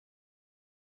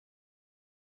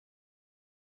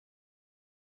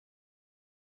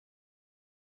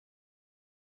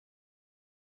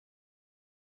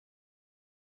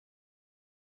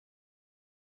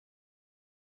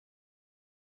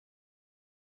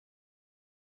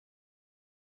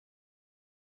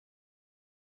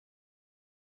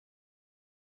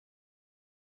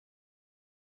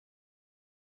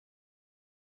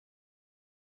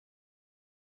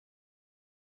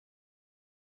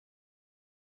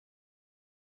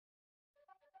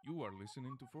You are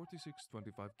listening to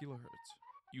 4625 kHz,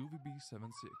 UVB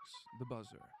 76, the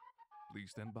buzzer. Please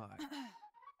stand by.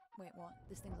 Wait, what?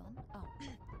 This thing's on? Oh.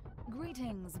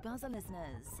 Greetings, Buzzer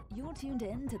listeners. You're tuned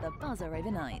in to the Buzzer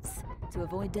Overnights. To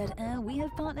avoid dead air, we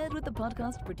have partnered with the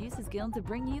Podcast Producers Guild to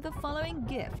bring you the following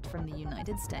gift from the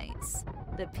United States.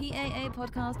 The PAA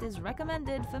podcast is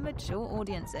recommended for mature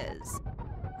audiences.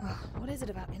 What is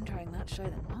it about introing that show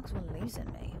that knocks one loose in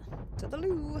me? To the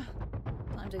loo!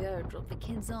 Time to go drop the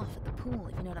kids off at the pool,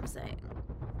 if you know what I'm saying.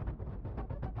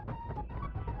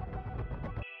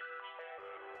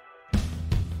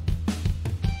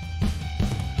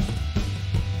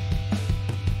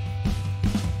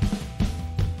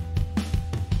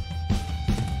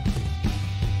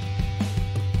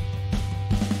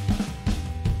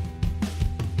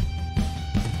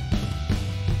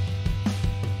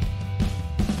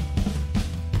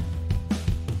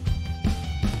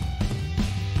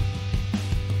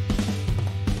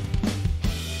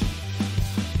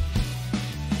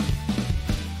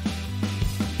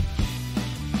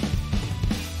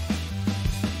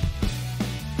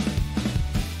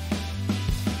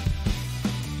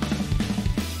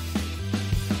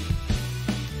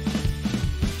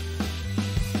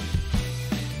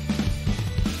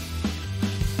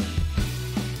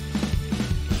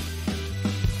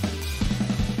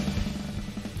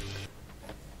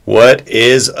 What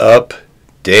is up,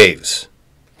 Daves?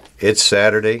 It's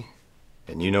Saturday,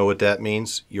 and you know what that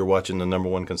means. You're watching the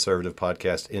 #1 conservative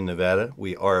podcast in Nevada.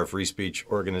 We are a free speech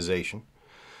organization.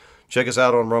 Check us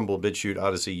out on Rumble, BitChute,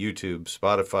 Odyssey, YouTube,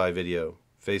 Spotify video,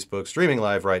 Facebook, streaming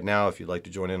live right now. If you'd like to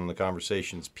join in on the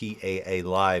conversations, paalive.us.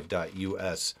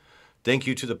 Thank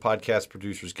you to the Podcast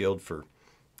Producers Guild for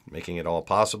making it all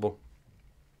possible.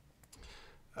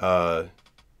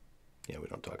 Yeah, we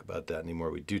don't talk about that anymore.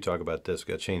 We do talk about this.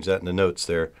 We've got to change that in the notes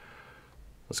there.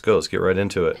 Let's go. Let's get right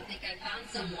into it. I think I found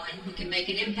someone who can make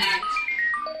an impact.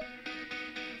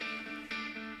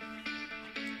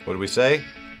 What do we say?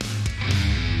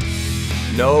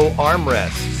 No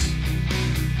armrests.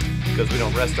 Because we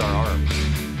don't rest our arms.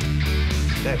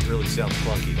 That really sounds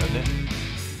clunky, doesn't it?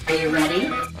 Are you ready?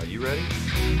 Are you ready?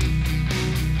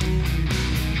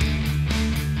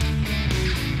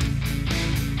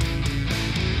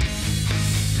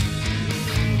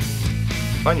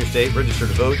 Find your state, register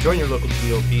to vote, join your local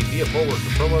GOP, be a poll worker,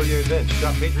 promote your events,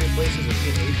 shop Patriot Places, and be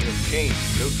an agent of change.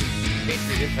 Go to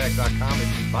patriotimpact.com if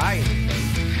you buy anything,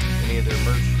 any of their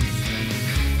merch.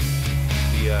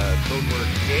 The code word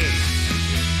GAPE.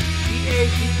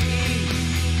 G-A-P-E.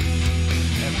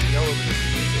 Have to yell over this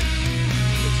music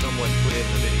that someone put in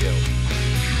the video.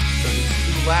 So it's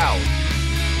too loud.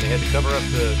 They had to cover up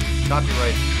the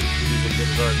copyright music that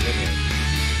was already in there.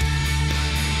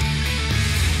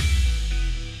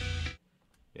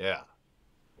 Yeah.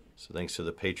 So thanks to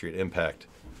the Patriot Impact.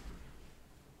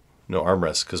 No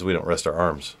armrests because we don't rest our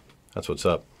arms. That's what's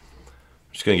up.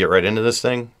 I'm just going to get right into this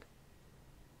thing.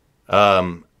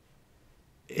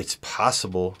 It's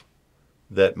possible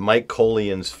that Mike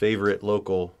Colian's favorite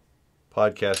local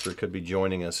podcaster could be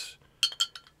joining us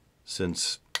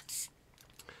since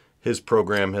his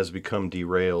program has become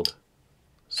derailed.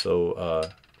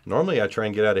 So normally I try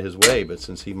and get out of his way, but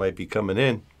since he might be coming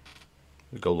in,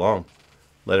 we go long.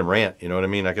 Let him rant, you know what I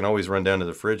mean? I can always run down to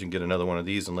the fridge and get another one of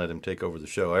these and let him take over the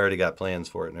show. I already got plans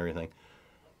for it and everything.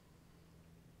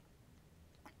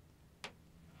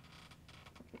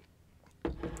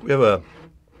 We have a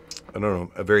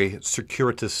very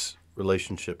circuitous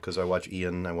relationship because I watch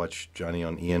Ian, I watch Johnny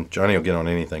on Ian. Johnny will get on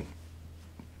anything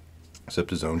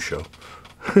except his own show.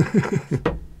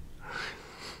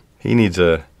 He needs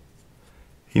a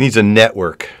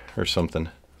network or something,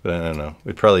 but I don't know.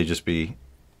 We'd probably just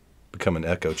become an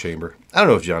echo chamber. I don't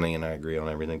know if Johnny and I agree on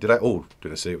everything. Did I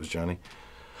say it was Johnny?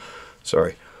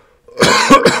 Sorry.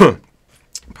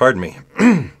 Pardon me.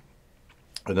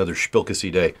 Another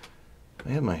spilkissy day.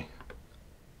 I wanted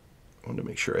to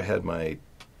make sure I had my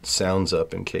sounds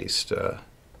up in case.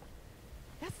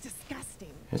 That's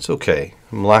disgusting. It's okay.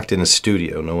 I'm locked in a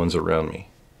studio. No one's around me.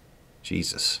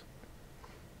 Jesus.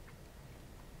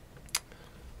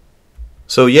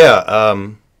 So yeah,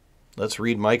 let's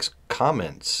read Mike's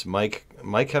comments. Mike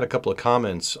had a couple of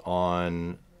comments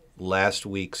on last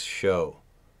week's show.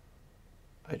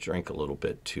 I drank a little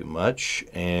bit too much,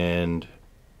 and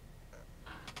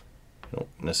I don't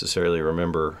necessarily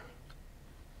remember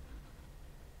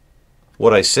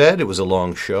what I said. It was a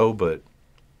long show, but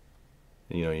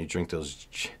you know, you drink those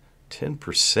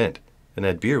 10%, and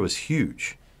that beer was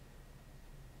huge.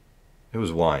 It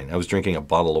was wine. I was drinking a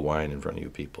bottle of wine in front of you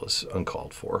people. It's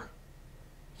uncalled for.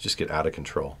 Just get out of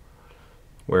control.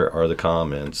 Where are the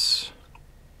comments?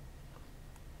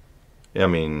 I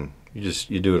mean,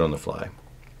 you do it on the fly,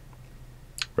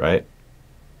 right?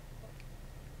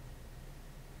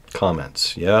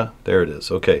 Comments, yeah, there it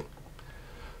is. Okay,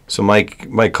 so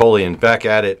Mike Colian back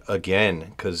at it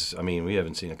again, because I mean we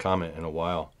haven't seen a comment in a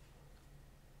while.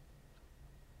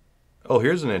 Oh,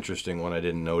 here's an interesting one I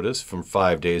didn't notice from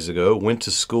 5 days ago. Went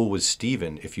to school with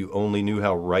Steven. If you only knew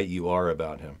how right you are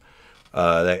about him.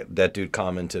 That dude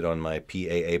commented on my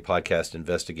PAA podcast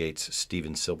investigates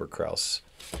Steven Silberkraus.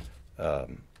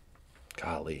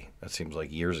 Golly, that seems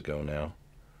like years ago now.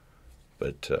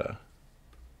 But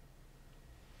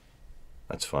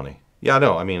that's funny. Yeah,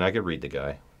 no, I mean, I could read the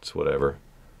guy. It's whatever.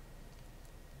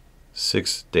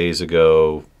 6 days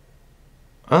ago.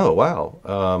 Oh,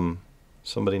 wow.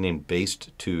 Somebody named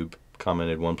Based Tube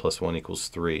commented 1 + 1 =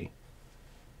 3.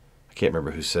 I can't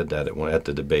remember who said that at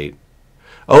the debate.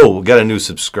 Oh, we got a new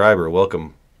subscriber.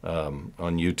 Welcome on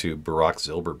YouTube, Barack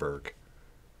Zilberberg.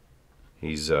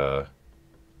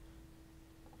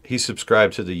 He's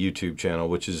subscribed to the YouTube channel,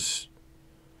 which is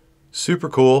super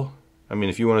cool. I mean,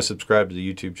 if you want to subscribe to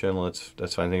the YouTube channel,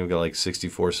 that's fine. I think we've got like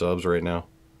 64 subs right now.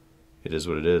 It is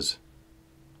what it is.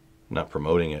 I'm not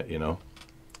promoting it, you know.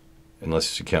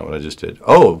 Unless you count what I just did.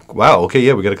 Oh, wow. Okay,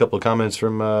 yeah, we got a couple of comments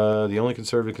from the only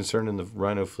conservative concerned in the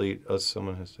Rhino fleet.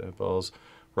 Someone has to have balls.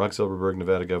 Rock Silverberg,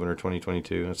 Nevada Governor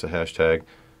 2022. That's a hashtag.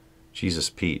 Jesus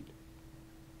Pete.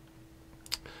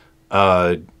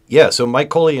 Yeah, so Mike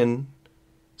Colian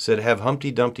said, have Humpty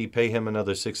Dumpty pay him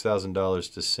another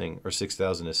 $6,000 to sing, or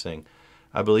 $6,000 to sing.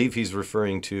 I believe he's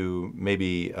referring to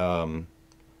maybe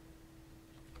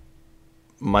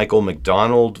Michael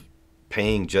McDonald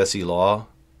paying Jesse Law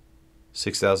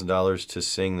 $6,000 to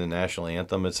sing the national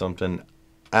anthem at something.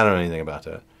 I don't know anything about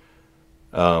that.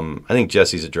 I think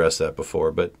Jesse's addressed that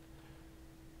before, but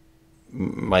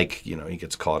Mike, you know, he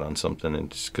gets caught on something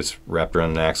and just gets wrapped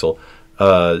around an axle.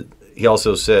 He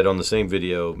also said on the same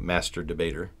video, Master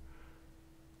Debater,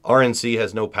 RNC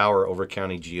has no power over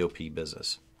county GOP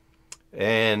business.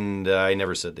 And I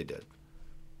never said they did.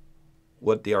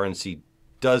 What the RNC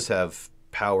does have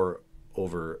power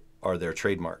over are their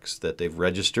trademarks that they've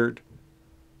registered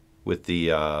with the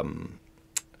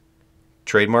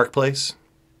trademark place.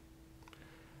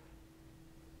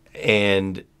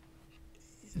 And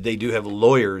they do have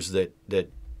lawyers that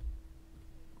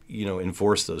you know,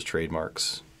 enforce those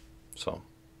trademarks. So,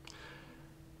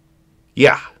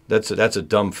 yeah, that's a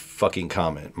dumb fucking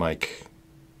comment, Mike.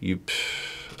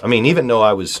 I mean, even though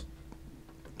I was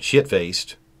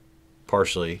shit-faced,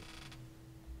 partially,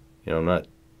 you know, I'm not.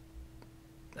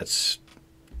 That's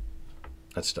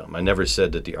dumb. I never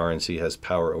said that the RNC has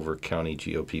power over county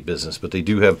GOP business, but they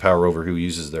do have power over who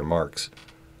uses their marks.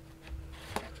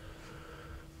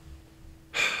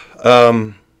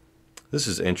 This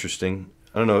is interesting.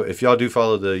 I don't know if y'all do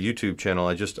follow the YouTube channel.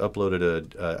 I just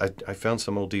uploaded I found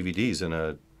some old DVDs in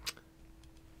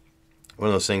one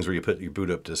of those things where you put your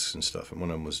boot up discs and stuff, and one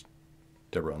of them was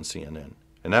Deborah on CNN,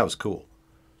 and that was cool.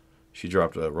 She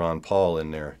dropped Ron Paul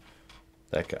in there,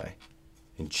 that guy,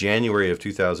 in January of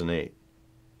 2008.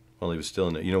 While he was still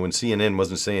in it, you know, when CNN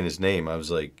wasn't saying his name, I was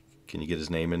like, "Can you get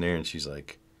his name in there?" And she's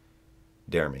like,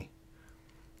 "Dare me."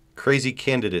 Crazy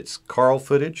Candidates Carl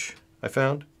footage I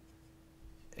found,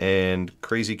 and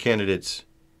Crazy Candidates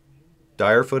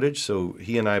Dyer footage. So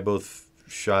he and I both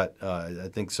shot. I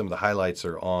think some of the highlights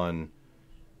are on.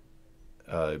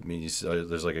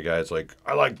 There's like a guy that's like,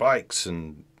 "I like bikes,"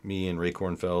 and me and Ray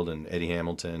Kornfeld and Eddie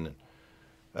Hamilton,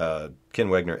 and Ken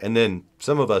Wegner, and then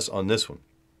some of us on this one.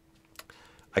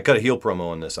 I cut a heel promo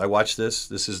on this. I watched this.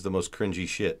 This is the most cringy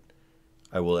shit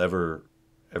I will ever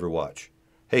watch.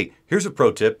 Hey, here's a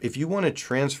pro tip. If you want to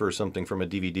transfer something from a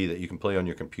DVD that you can play on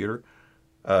your computer,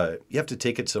 you have to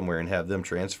take it somewhere and have them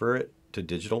transfer it to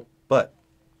digital. But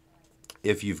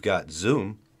if you've got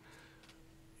Zoom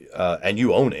and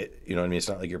you own it, you know what I mean? It's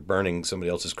not like you're burning somebody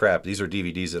else's crap. These are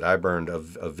DVDs that I burned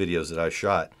of videos that I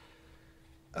shot.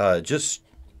 Just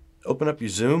open up your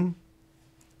Zoom,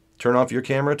 turn off your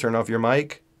camera, turn off your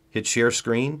mic, hit share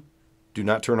screen. Do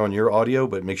not turn on your audio,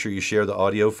 but make sure you share the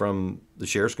audio from the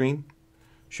share screen.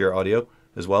 Share audio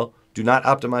as well. Do not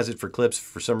optimize it for clips.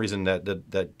 For some reason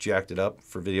that jacked it up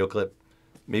for video clip.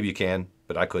 Maybe you can,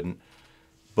 but I couldn't.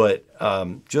 But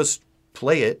just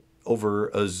play it over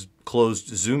a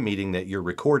closed Zoom meeting that you're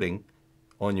recording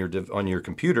on your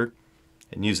computer,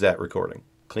 and use that recording.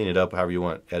 Clean it up however you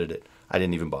want. Edit it. I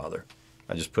didn't even bother.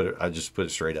 I just put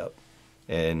it straight up,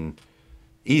 and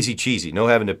easy cheesy. No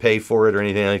having to pay for it or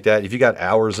anything like that. If you got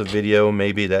hours of video,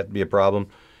 maybe that'd be a problem.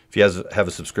 If you have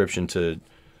a subscription to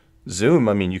Zoom,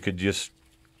 I mean, you could just,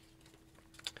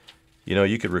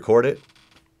 you could record it,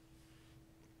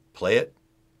 play it,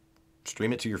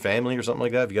 stream it to your family or something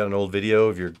like that. If you got an old video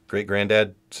of your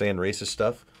great-granddad saying racist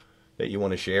stuff that you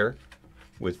want to share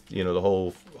with, you know, the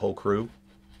whole crew,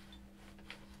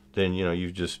 then, you know,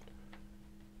 you just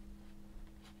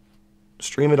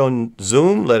stream it on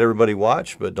Zoom, let everybody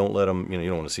watch, but don't let them, you know, you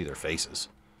don't want to see their faces.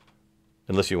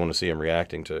 Unless you want to see them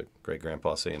reacting to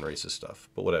great-grandpa saying racist stuff,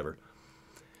 but whatever.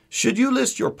 Should you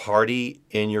list your party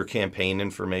in your campaign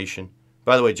information?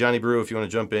 By the way, Jonny Bru, if you want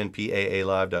to jump in,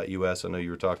 paalive.us. I know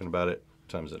you were talking about it. What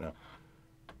time is it now?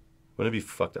 Wouldn't it be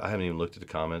fucked up? I haven't even looked at the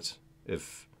comments.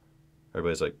 If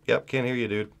everybody's like, yep, can't hear you,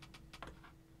 dude.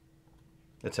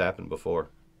 It's happened before.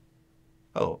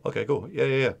 Oh, okay, cool.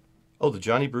 Yeah. Oh, the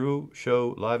Jonny Bru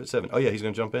show live at 7. Oh, yeah, he's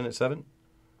going to jump in at 7?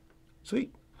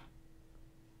 Sweet.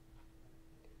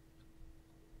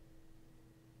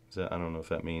 I don't know if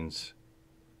that means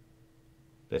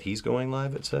that he's going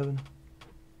live at 7.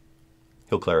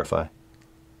 He'll clarify.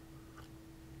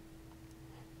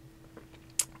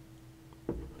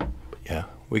 But yeah,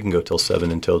 we can go till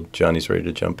 7 until Johnny's ready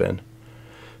to jump in.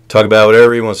 Talk about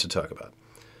whatever he wants to talk about.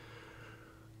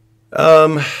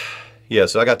 Yeah,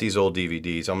 so I got these old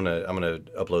DVDs. I'm gonna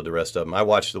upload the rest of them. I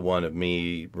watched the one of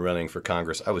me running for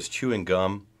Congress. I was chewing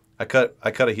gum. I cut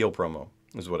a heel promo,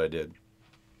 is what I did.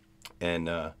 And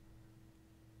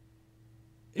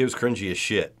it was cringy as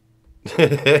shit.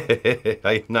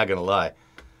 I'm not gonna lie.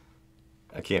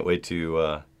 I can't wait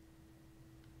to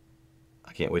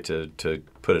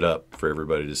put it up for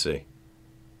everybody to see.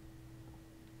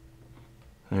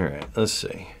 All right, let's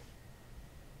see.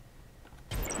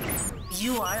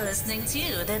 You are listening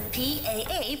to the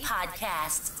PAA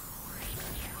podcast.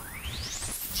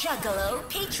 Juggalo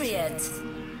Patriot.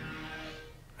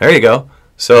 There you go.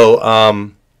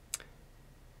 So,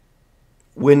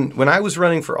 when I was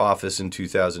running for office in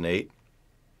 2008,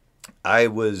 I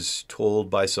was told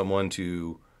by someone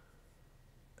to,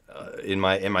 in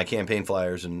my campaign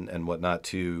flyers and whatnot,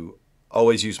 to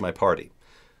always use my party.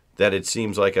 That it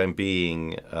seems like I'm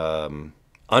being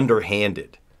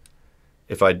underhanded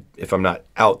if I'm not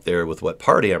out there with what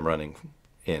party I'm running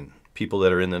in. People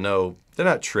that are in the know, they're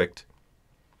not tricked.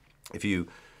 If you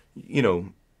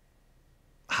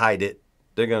hide it,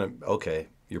 they're gonna, okay,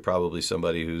 you're probably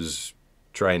somebody who's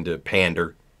trying to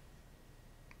pander.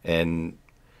 And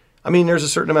I mean, there's a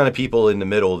certain amount of people in the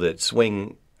middle that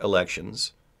swing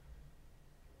elections,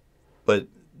 but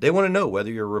they want to know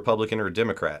whether you're a Republican or a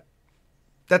Democrat.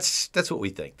 That's what we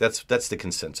think. That's the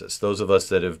consensus. Those of us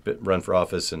that have run for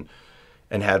office and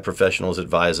had professionals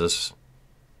advise us,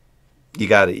 you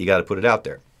got to put it out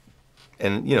there.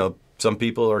 And some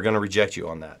people are going to reject you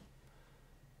on that.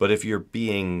 But if you're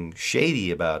being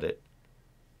shady about it,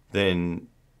 then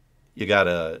you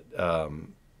gotta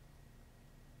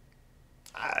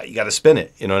spin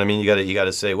it. You know what I mean? You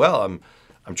gotta say, well,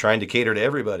 I'm trying to cater to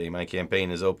everybody. My campaign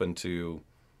is open to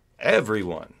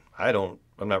everyone.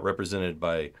 I'm not represented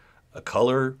by a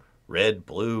color, red,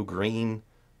 blue, green,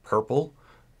 purple,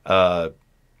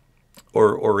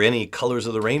 or any colors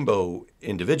of the rainbow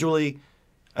individually.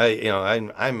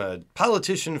 I'm a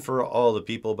politician for all the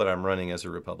people, but I'm running as a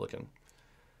Republican.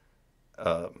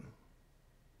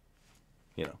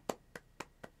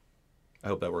 I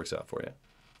hope that works out for you.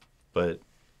 But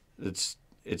it's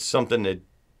something that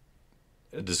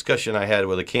a discussion I had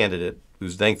with a candidate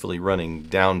who's thankfully running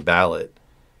down ballot.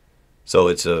 So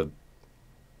I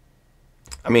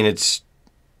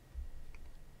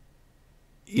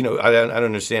don't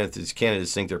understand if these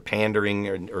candidates think they're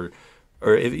pandering or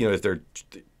if they're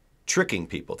tricking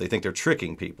people. They think they're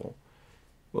tricking people.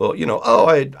 Well,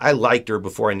 I liked her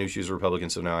before I knew she was a Republican,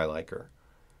 so now I like her.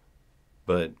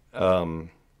 But,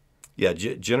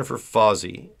 Jennifer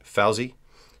Fauci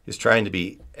is trying to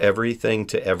be everything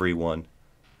to everyone.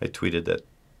 I tweeted that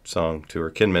song to her.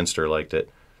 Ken Minster liked it.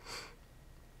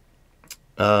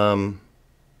 I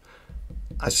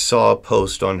saw a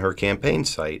post on her campaign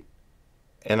site,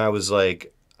 and I was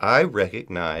like, I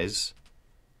recognize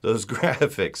those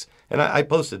graphics. And I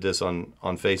posted this on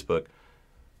Facebook.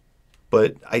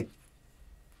 But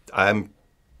I'm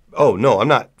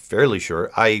not fairly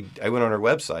sure. I went on her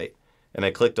website, and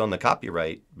I clicked on the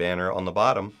copyright banner on the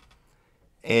bottom,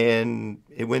 and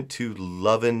it went to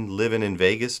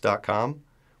lovinlivinginvegas.com,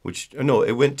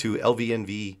 it went to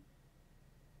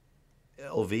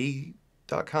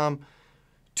lv.com.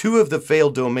 Two of the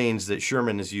failed domains that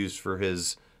Sherman has used for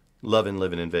his Love and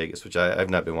Living in Vegas, which I've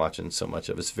not been watching so much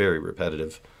of. It's very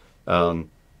repetitive.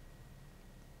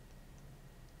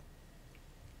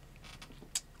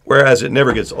 Whereas it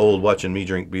never gets old watching me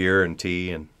drink beer and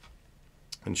tea and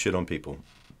shit on people.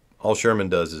 All Sherman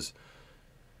does is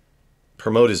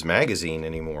promote his magazine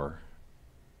anymore.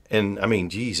 And, I mean,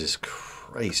 Jesus Christ.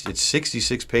 Christ, it's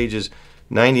 66 pages,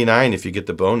 99 if you get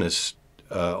the bonus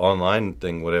online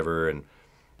thing, whatever. And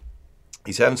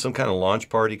he's having some kind of launch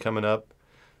party coming up.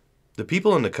 The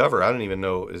people in the cover, I don't even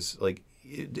know, is like,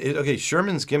 okay,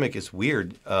 Sherman's gimmick is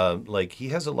weird. Like, he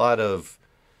has a lot of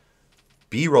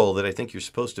B-roll that I think you're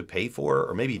supposed to pay for,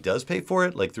 or maybe he does pay for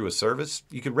it, like through a service.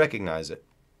 You could recognize it.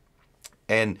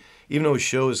 And even though his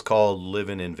show is called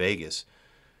Living in Vegas,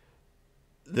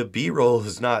 the B-roll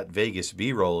is not Vegas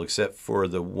B-roll, except for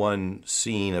the one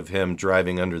scene of him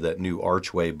driving under that new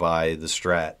archway by the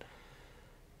Strat.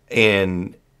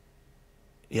 And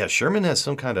yeah, Sherman has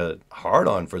some kind of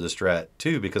hard-on for the Strat,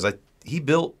 too, because he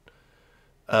built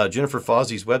Jennifer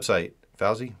Fauzi's website.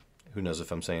 Fauzi? Who knows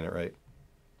if I'm saying it right.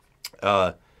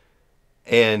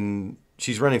 And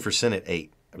she's running for Senate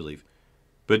 8, I believe.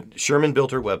 But Sherman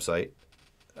built her website.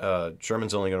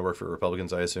 Sherman's only going to work for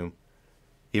Republicans, I assume.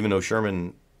 Even though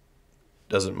Sherman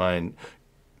doesn't mind.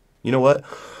 You know what?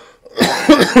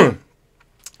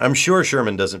 I'm sure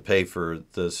Sherman doesn't pay for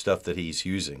the stuff that he's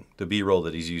using, the B-roll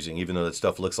that he's using, even though that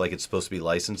stuff looks like it's supposed to be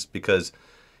licensed, because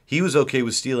he was okay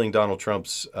with stealing Donald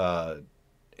Trump's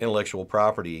intellectual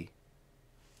property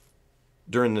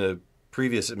during the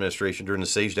previous administration, during the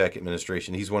Sajdak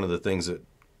administration. He's one of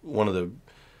the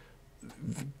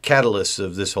catalysts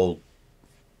of this whole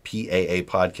PAA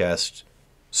podcast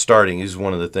starting. He's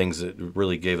one of the things that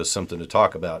really gave us something to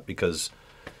talk about, because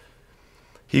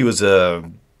he was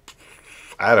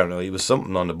I don't know, he was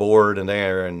something on the board in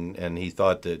there, and he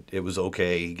thought that it was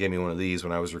okay. He gave me one of these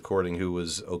when I was recording, who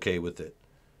was okay with it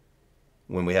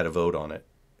when we had a vote on it.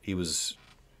 He was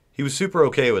super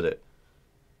okay with it.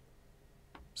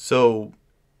 So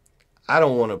I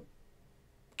don't want to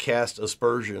cast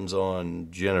aspersions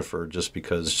on Jennifer just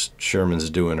because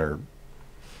Sherman's doing her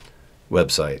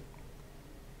website.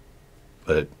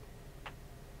 But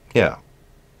yeah.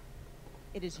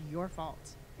 It is your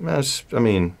fault. I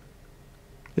mean,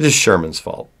 it is Sherman's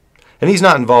fault. And he's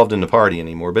not involved in the party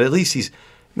anymore, but at least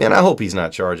I hope he's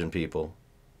not charging people.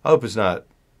 I hope it's not,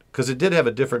 because it did have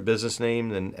a different business name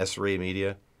than SRA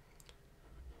Media.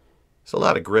 There's a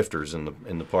lot of grifters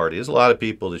in the party. There's a lot of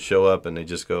people that show up and they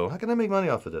just go, how can I make money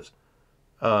off of this?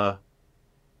 I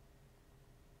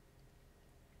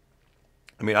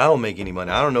mean, I don't make any money.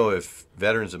 I don't know if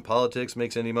Veterans in Politics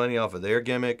makes any money off of their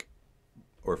gimmick,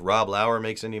 or if Rob Lauer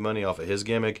makes any money off of his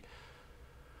gimmick,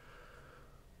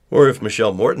 or if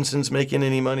Michelle Mortensen's making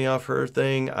any money off her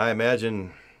thing. I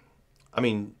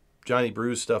mean, Jonny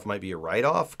Bru's stuff might be a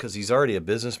write-off because he's already a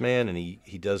businessman and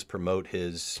he does promote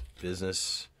his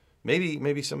business.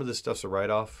 Maybe some of this stuff's a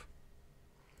write-off.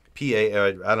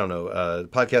 I don't know.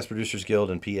 Podcast Producers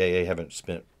Guild and PAA haven't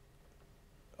spent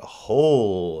a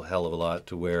whole hell of a lot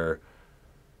to where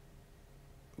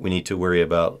we need to worry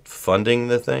about funding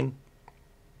the thing.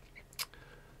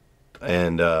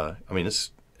 And, I mean,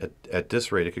 at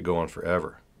this rate, it could go on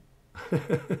forever.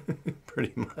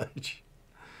 Pretty much.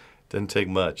 Doesn't take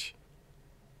much.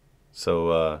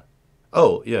 So,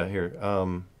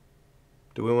 here.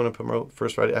 Do we want to promote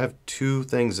First Friday? I have two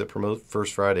things that promote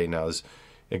First Friday now. This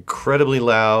incredibly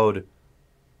loud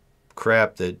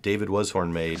crap that David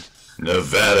Washorn made.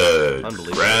 Nevada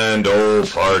Grand Ole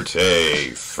Party,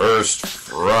 First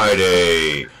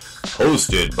Friday,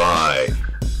 hosted by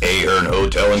Ahern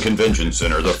Hotel and Convention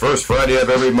Center, the first Friday of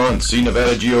every month. See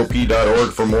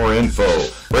NevadaGOP.org for more info.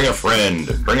 Bring a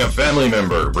friend, bring a family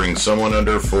member, bring someone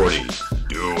under 40.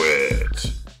 Do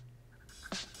it.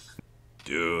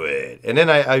 Do it. And then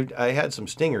I had some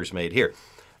stingers made. Here,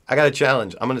 I got a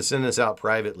challenge. I'm going to send this out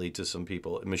privately to some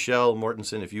people. Michelle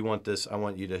Mortensen, if you want this, I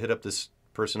want you to hit up this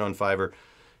person on Fiverr.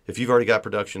 If you've already got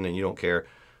production and you don't care,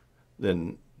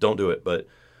 then don't do it. But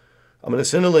I'm going to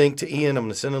send a link to Ian. I'm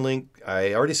going to send a link.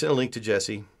 I already sent a link to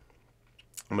Jesse.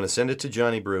 I'm going to send it to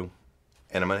Jonny Bru.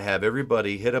 And I'm going to have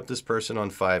everybody hit up this person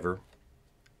on Fiverr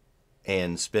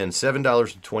and spend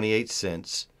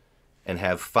 $7.28 and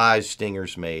have 5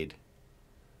 stingers made.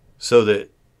 So that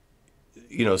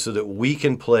we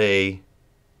can play,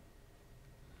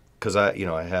 because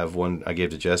I have one I gave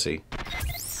to Jesse.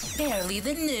 Barely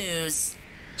the news.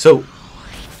 So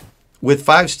with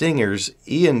 5 stingers,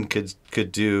 Ian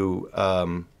could do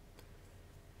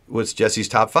what's Jesse's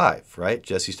top 5, right?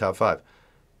 Jesse's top 5.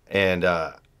 And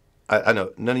I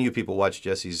know none of you people watch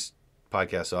Jesse's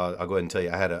podcast, so I'll go ahead and tell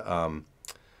you I had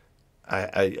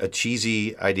a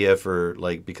cheesy idea for,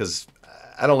 like, because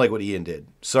I don't like what Ian did.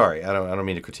 Sorry, I don't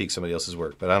mean to critique somebody else's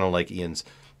work, but I don't like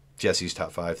Jesse's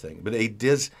top 5 thing. But it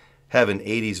does have an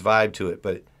 80s vibe to it,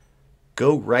 but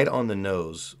go right on the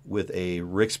nose with a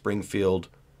Rick Springfield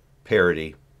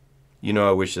parody.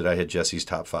 I wish that I had Jesse's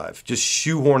top 5. Just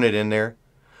shoehorn it in there.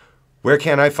 Where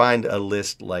can I find a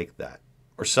list like that?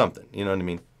 or something. You know what I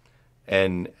mean?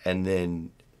 And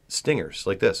then stingers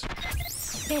like this.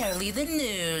 Barely the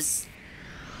news.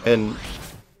 And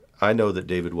I know that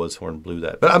David Washorn blew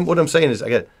that. But what I'm saying is,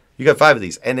 you got 5 of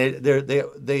these, and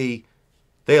they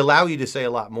allow you to say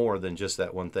a lot more than just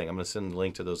that one thing. I'm going to send the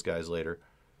link to those guys later.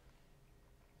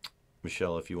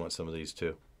 Michelle, if you want some of these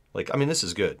too. This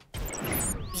is good.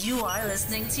 You are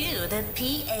listening to the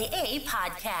PAA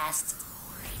podcast.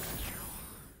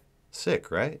 Sick,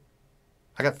 right?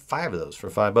 I got 5 of those for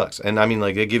 $5. And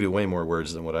they give you way more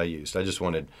words than what I used. I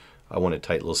wanted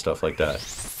tight little stuff like that.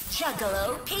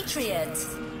 Juggalo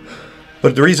Patriots.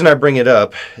 But the reason I bring it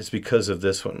up is because of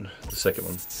this one, the second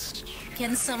one.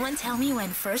 Can someone tell me when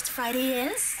First Friday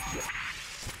is?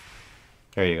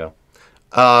 There you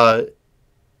go.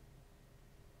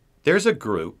 There's a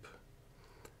group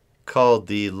called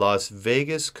the Las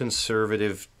Vegas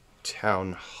Conservative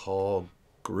Town Hall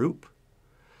Group.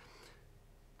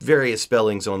 Various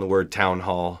spellings on the word town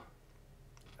hall.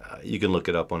 You can look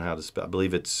it up on how to spell. I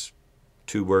believe it's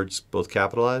 2 words, both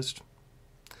capitalized.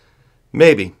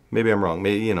 Maybe I'm wrong.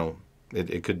 Maybe,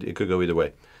 it could go either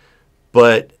way.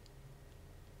 But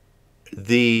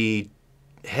the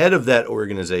head of that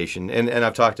organization, and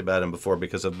I've talked about him before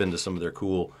because I've been to some of their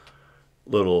cool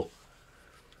little,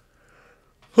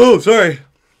 some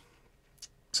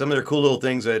of their cool little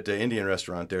things at the Indian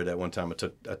restaurant there. That one time I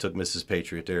took Mrs.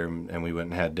 Patriot there, and we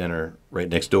went and had dinner right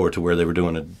next door to where they were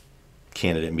doing a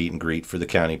candidate meet and greet for the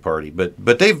county party. But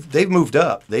they've moved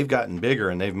up. They've gotten bigger,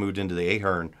 and they've moved into the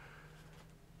Ahern,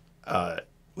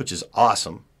 which is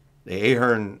awesome. The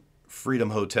Ahern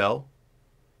Freedom Hotel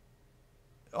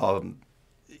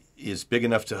is big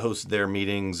enough to host their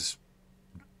meetings.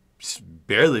 It's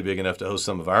barely big enough to host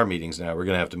some of our meetings now. We're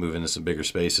going to have to move into some bigger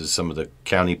spaces, some of the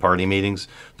county party meetings,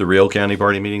 the real county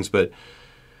party meetings. But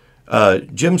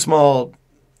Jim Small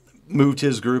moved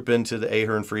his group into the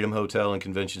Ahern Freedom Hotel and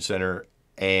Convention Center,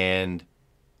 and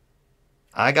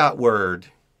I got word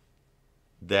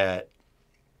that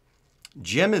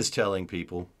Jim is telling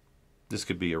people, this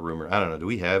could be a rumor. I don't know. Do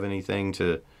we have anything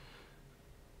to...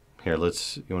 Here, you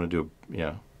want to do...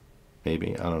 Yeah,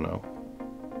 maybe. I don't know.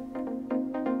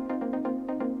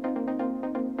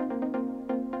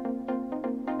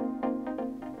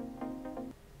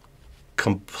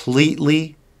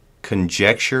 Completely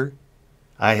conjecture.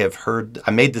 I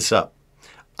made this up.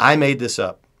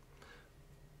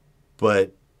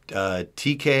 But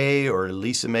TK or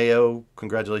Lisa Mayo,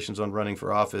 congratulations on running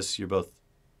for office. You're both,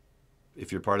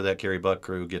 if you're part of that Kerry Buck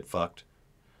crew, get fucked.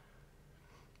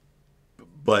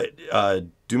 But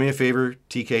do me a favor,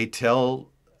 TK, tell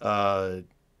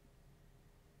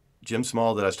Jim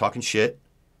Small that I was talking shit.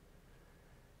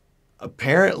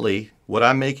 Apparently, what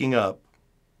I'm making up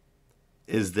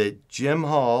is that Jim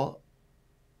Hall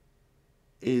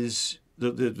is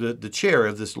the chair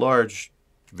of this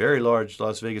very large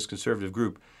Las Vegas conservative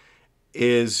group,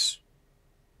 is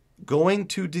going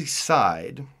to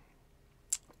decide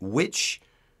which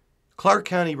Clark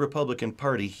County Republican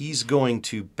Party he's going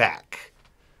to back,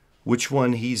 which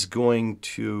one he's going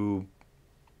to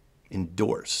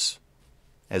endorse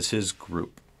as his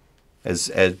group,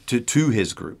 to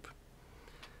his group,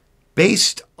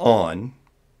 based on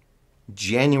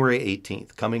January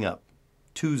 18th, coming up,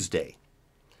 Tuesday.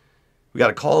 We got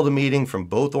a call to meeting from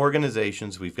both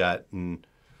organizations. We've got,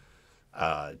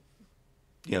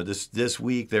 this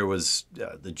week there was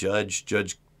the judge,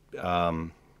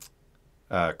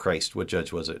 Christ, what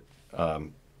judge was it?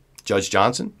 Judge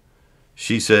Johnson.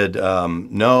 She said,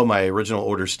 no, my original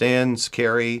order stands,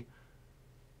 Kerry,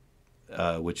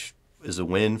 which is a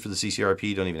win for the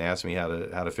CCRP. Don't even ask me how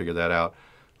to figure that out.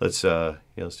 Let's do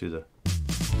the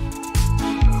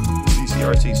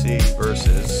CCRCC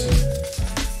versus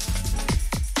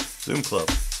Zoom Club.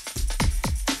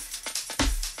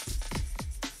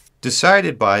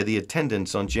 Decided by the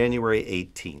attendance on January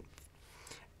 18th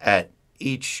at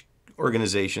each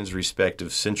organization's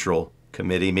respective central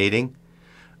committee meeting.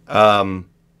 The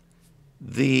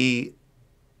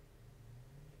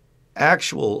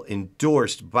actual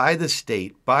endorsed by the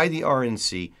state, by the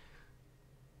RNC,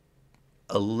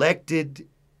 elected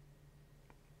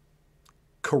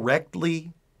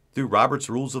correctly through Robert's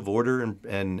Rules of Order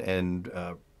and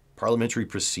parliamentary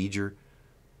procedure,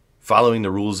 following the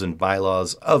rules and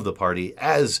bylaws of the party,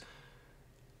 as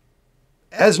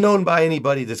known by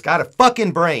anybody that's got a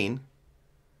fucking brain,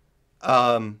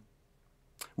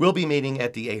 we'll be meeting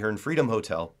at the Ahern Freedom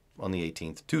Hotel on the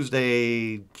 18th.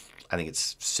 Tuesday, I think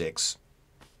it's 6.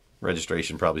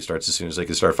 Registration probably starts as soon as they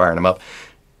can start firing them up.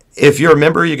 If you're a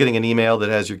member, you're getting an email that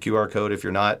has your QR code. If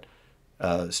you're not,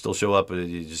 still show up.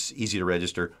 It's just easy to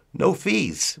register. No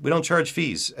fees. We don't charge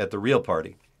fees at the real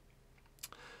party.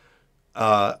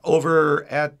 Over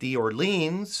at the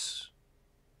Orleans,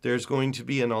 there's going to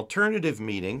be an alternative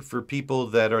meeting for people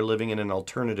that are living in an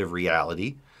alternative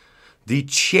reality. The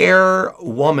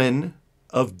chairwoman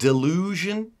of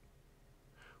Delusion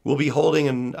will be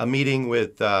holding a meeting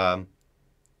with her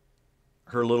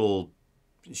little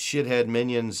shithead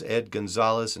minions, Ed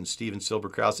Gonzalez and Steven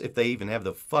Silberkraus, if they even have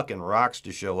the fucking rocks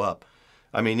to show up.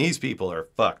 I mean, these people are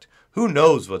fucked. Who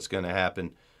knows what's going to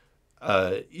happen?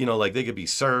 Like they could be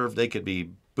served, they could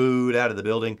be booed out of the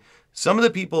building. Some of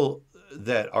the people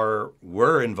that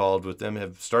were involved with them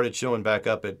have started showing back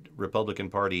up at Republican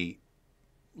Party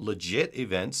legit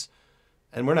events,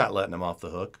 and we're not letting them off the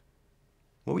hook.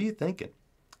 What were you thinking?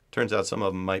 Turns out some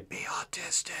of them might be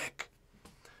autistic.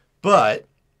 But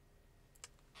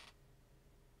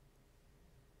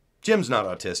Jim's not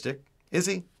autistic, is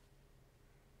he?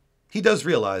 He does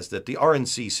realize that the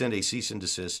RNC sent a cease and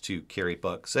desist to Carrie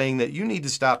Buck, saying that you need to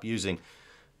stop using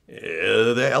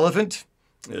the elephant,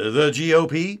 the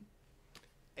GOP,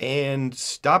 and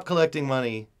stop collecting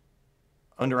money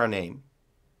under our name.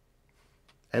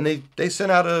 And they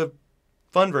sent out a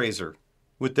fundraiser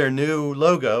with their new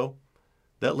logo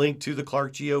that linked to the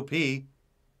Clark GOP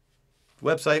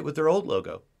website with their old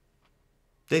logo.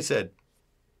 They said,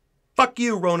 fuck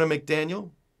you, Ronna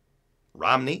McDaniel,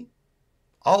 Romney,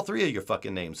 all three of your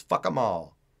fucking names, fuck them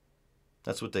all.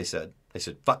 That's what they said. They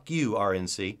said, fuck you,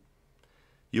 RNC.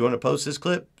 You want to post this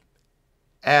clip?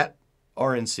 At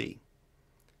RNC.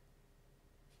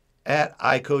 At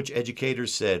iCoachEducators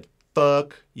said,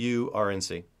 fuck you,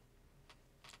 RNC.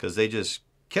 Because they just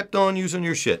kept on using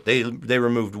your shit. They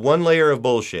removed one layer of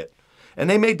bullshit. And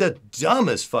they made the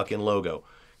dumbest fucking logo.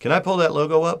 Can I pull that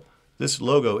logo up? This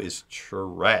logo is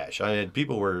trash. I mean,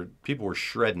 people were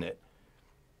shredding it.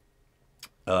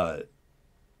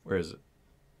 Where is it?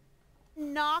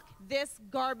 Knock this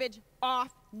garbage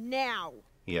off now.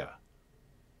 Yeah.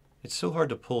 It's so hard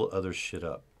to pull other shit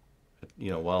up,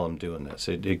 while I'm doing this.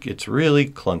 It gets really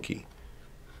clunky.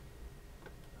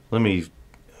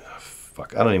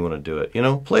 Fuck, I don't even want to do it.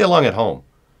 Play along at home.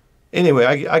 Anyway,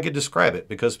 I could describe it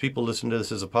because people listen to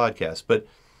this as a podcast, but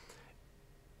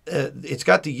it's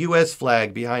got the U.S.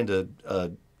 flag behind a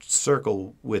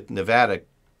circle with Nevada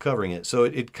covering it. So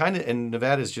it kind of, and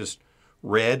Nevada's just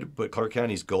red, but Clark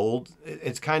County's gold.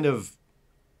 It's kind of,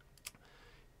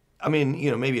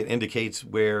 maybe it indicates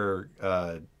where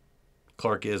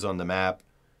Clark is on the map.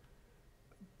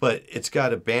 But it's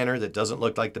got a banner that doesn't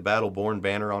look like the Battle-Born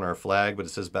banner on our flag, but it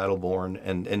says Battle-Born,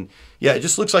 and yeah, it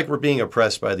just looks like we're being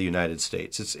oppressed by the United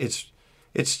States. It's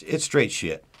straight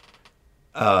shit.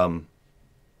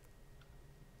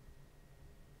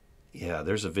 Yeah,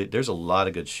 there's a lot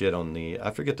of good shit on the.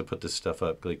 I forget to put this stuff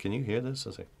up. Can you hear this?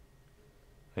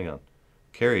 Hang on,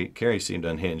 Carrie seemed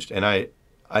unhinged, and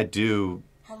I do.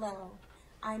 Hello,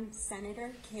 I'm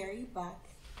Senator Carrie Buck,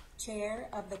 Chair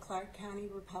of the Clark County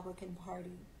Republican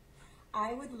Party.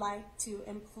 I would like to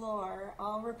implore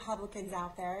all Republicans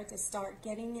out there to start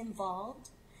getting involved.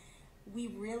 We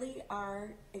really are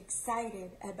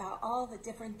excited about all the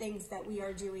different things that we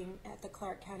are doing at the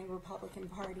Clark County Republican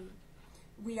Party.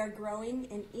 We are growing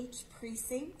in each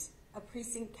precinct, a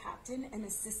precinct captain and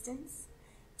assistants,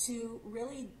 to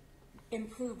really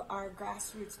improve our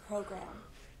grassroots program.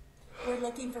 We're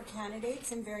looking for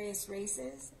candidates in various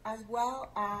races, as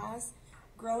well as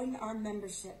growing our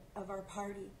membership of our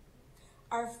party.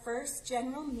 Our first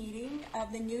general meeting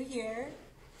of the new year,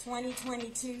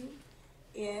 2022,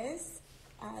 is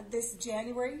this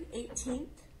January 18th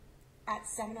at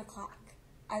 7 o'clock.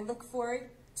 I look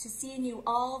forward to seeing you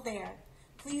all there.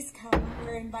 Please come.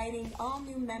 We're inviting all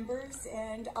new members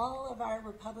and all of our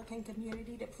Republican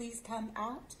community to please come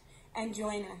out and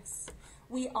join us.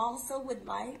 We also would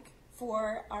like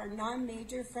for our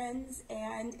non-major friends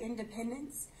and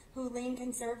independents who lean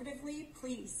conservatively,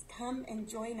 please come and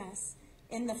join us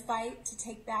in the fight to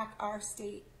take back our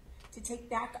state, to take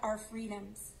back our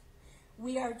freedoms.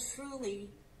 We are truly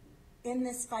in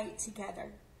this fight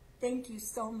together. Thank you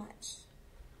so much.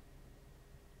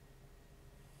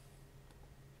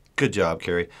 Good job,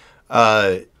 Carrie.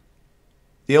 The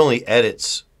only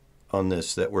edits on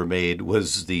this that were made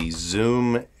was the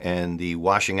zoom and the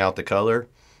washing out the color.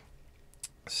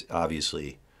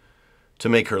 Obviously, to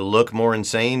make her look more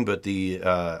insane, but the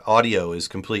audio is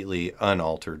completely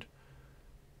unaltered.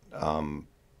 I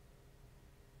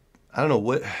don't know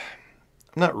what.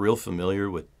 I'm not real familiar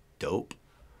with dope,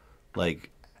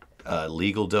 like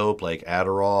legal dope, like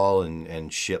Adderall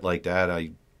and shit like that.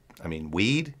 I mean,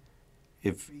 weed.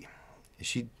 Does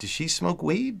she smoke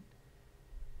weed?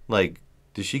 Like,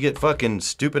 does she get fucking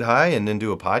stupid high and then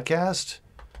do a podcast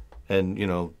and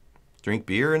drink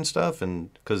beer and stuff?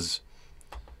 And because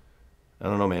I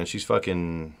don't know, man. She's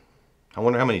fucking... I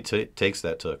wonder how many takes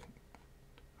that took.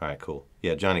 All right, cool.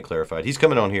 Yeah, Johnny clarified. He's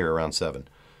coming on here around 7.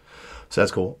 So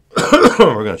that's cool.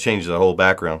 We're going to change the whole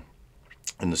background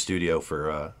in the studio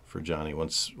for Johnny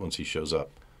once he shows up.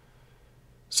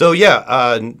 So,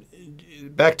 yeah,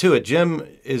 back to it. Jim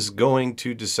is going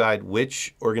to decide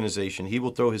which organization he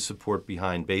will throw his support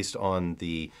behind based on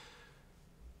the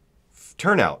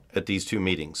turnout at these 2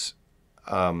 meetings.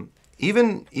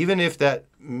 Even if that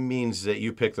means that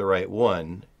you pick the right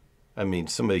one, I mean,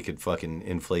 somebody could fucking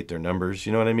inflate their numbers,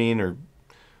 you know what I mean? Or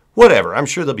whatever. I'm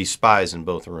sure there'll be spies in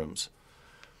both rooms.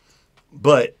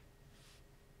 But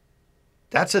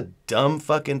that's a dumb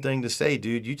fucking thing to say,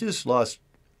 dude. You just lost...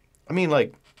 I mean,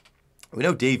 like, we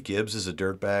know Dave Gibbs is a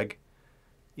dirtbag.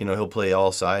 You know, he'll play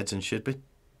all sides and shit, but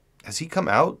has he come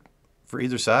out for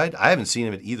either side? I haven't seen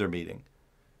him at either meeting.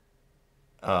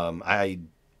 I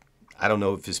don't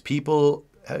know if his people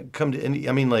come to any...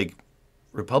 I mean, like,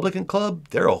 Republican Club,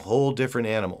 they're a whole different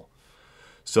animal.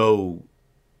 So,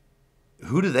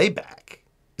 who do they back?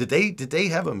 Did they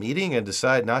have a meeting and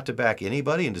decide not to back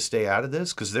anybody and to stay out of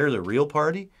this because they're the real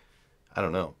party? I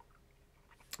don't know.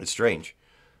 It's strange.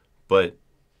 But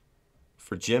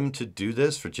for Jim to do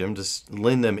this, for Jim to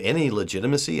lend them any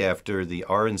legitimacy after the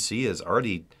RNC has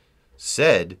already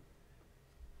said,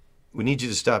 we need you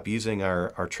to stop using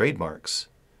our trademarks,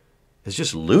 it's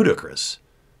just ludicrous.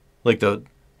 Like the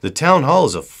town hall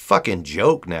is a fucking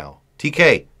joke now.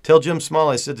 TK, tell Jim Small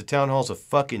I said the town hall's a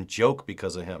fucking joke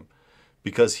because of him.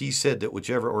 Because he said that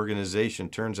whichever organization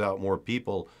turns out more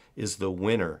people is the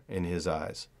winner in his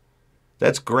eyes.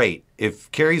 That's great.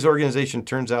 If Carrie's organization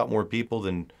turns out more people,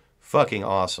 then fucking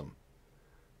awesome.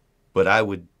 But I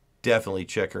would definitely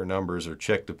check her numbers or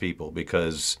check the people,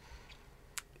 because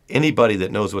anybody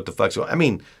that knows what the fuck's going on, I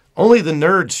mean, only the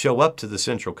nerds show up to the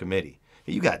Central Committee.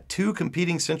 You got 2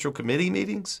 competing Central Committee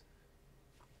meetings?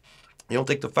 You don't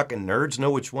think the fucking nerds know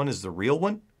which one is the real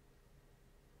one?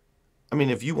 I mean,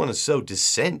 if you want to sow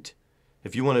dissent,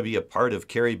 if you want to be a part of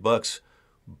Carrie Buck's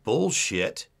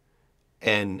bullshit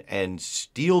and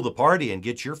steal the party and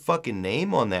get your fucking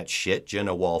name on that shit,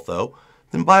 Jenna Waltho,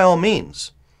 then by all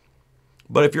means.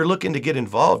 But if you're looking to get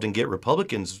involved and get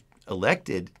Republicans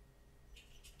elected,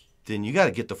 then you got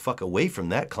to get the fuck away from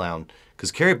that clown.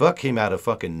 Because Carrie Buck came out of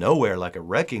fucking nowhere like a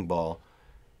wrecking ball.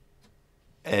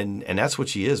 And that's what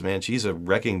she is, man. She's a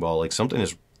wrecking ball. Like, something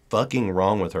is fucking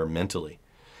wrong with her mentally.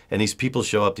 And these people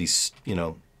show up, these, you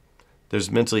know, there's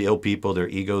mentally ill people, their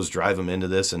egos drive them into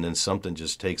this, and then something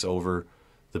just takes over.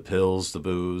 The pills, the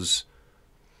booze,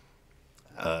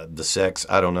 the sex,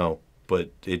 I don't know.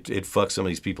 But it fucks some of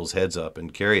these people's heads up.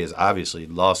 And Carrie has obviously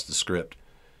lost the script.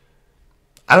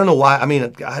 I don't know why. I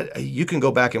mean, you can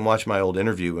go back and watch my old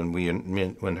interview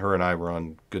when her and I were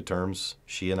on good terms.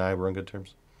 She and I were on good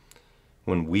terms.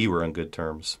 When we were on good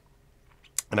terms.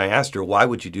 And I asked her, why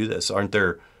would you do this? Aren't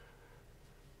there...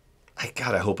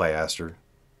 God, I hope I asked her.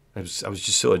 I was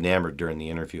just so enamored during the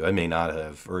interview. I may not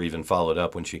have, or even followed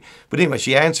up when she... But anyway,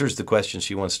 she answers the questions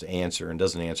she wants to answer and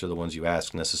doesn't answer the ones you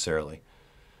ask necessarily.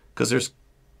 Because there's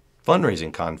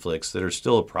fundraising conflicts that are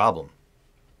still a problem.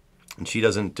 And she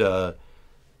doesn't...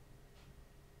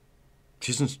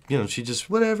 she just,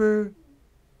 whatever.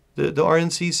 The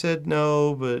RNC said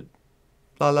no, but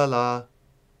la la la.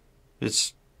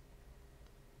 It's...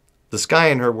 The sky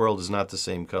in her world is not the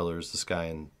same color as the sky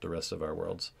in the rest of our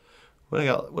worlds. What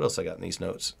else I got in these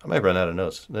notes? I might run out of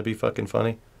notes. That'd be fucking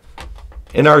funny.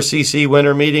 NRCC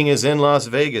winter meeting is in Las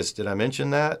Vegas. Did I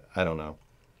mention that? I don't know.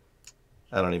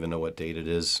 I don't even know what date it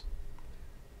is.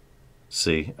 Let's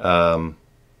see. I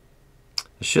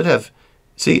should have...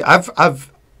 See,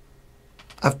 I've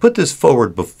put this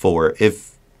forward before.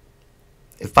 If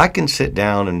I can sit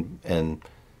down and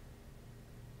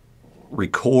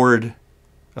record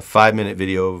a 5-minute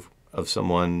video of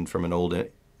someone from an old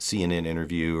CNN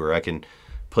interview, or I can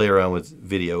play around with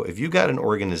video. If you got an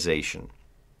organization,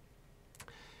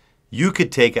 you could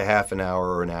take a half an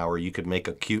hour or an hour. You could make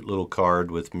a cute little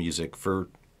card with music for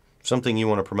something you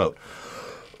want to promote.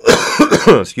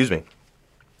 Excuse me.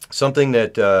 Something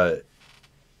that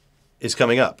is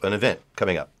coming up, an event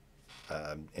coming up.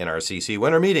 NRCC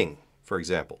winter meeting, for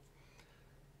example.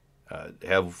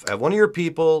 Have one of your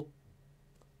people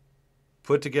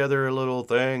put together a little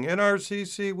thing,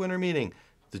 NRCC winter meeting,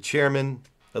 the chairman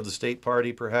of the state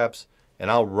party perhaps, and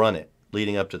I'll run it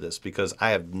leading up to this, because I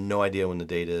have no idea when the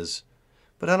date is,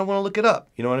 but I don't want to look it up.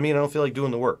 You know what I mean? I don't feel like doing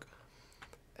the work.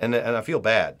 And I feel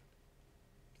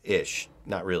bad-ish.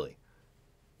 Not really.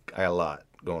 I got a lot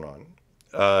going on.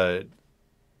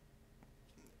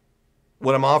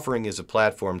 What I'm offering is a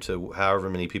platform to however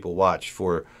many people watch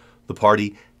for the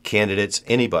party, candidates,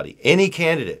 anybody, any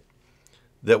candidate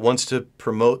that wants to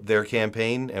promote their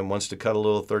campaign and wants to cut a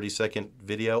little 30-second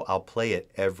video, I'll play it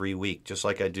every week, just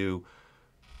like I do.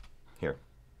 Here,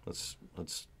 let's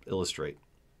illustrate.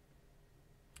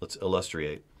 Let's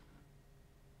illustrate.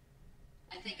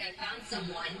 I think I found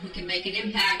someone who can make an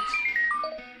impact.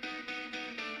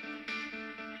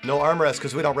 No armrest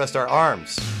because we don't rest our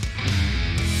arms.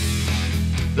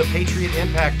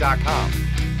 ThePatriotImpact.com.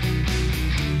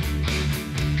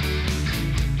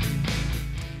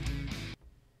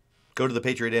 Go to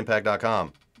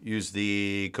ThePatriotImpact.com. Use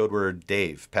the code word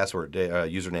Dave, password,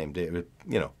 username, Dave,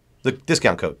 the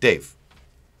discount code, Dave.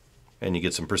 And you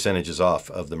get some percentages off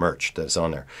of the merch that's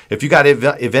on there. If you got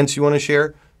events you want to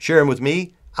share them with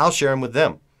me. I'll share them with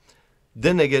them.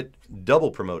 Then they get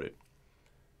double promoted.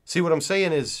 See, what I'm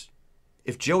saying is,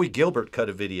 if Joey Gilbert cut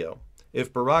a video,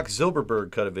 if Barack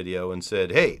Zilberberg cut a video and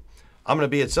said, hey, I'm going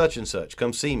to be at such and such,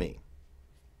 come see me.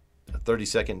 A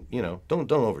 30-second,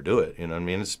 don't overdo it. You know what I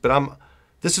mean?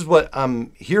 This is what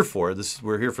I'm here for.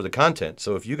 We're here for the content.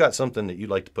 So if you got something that you'd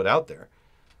like to put out there,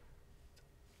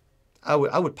 I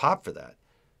would pop for that.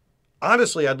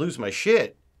 Honestly, I'd lose my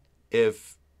shit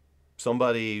if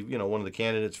somebody, one of the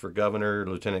candidates for governor,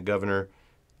 lieutenant governor,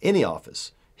 any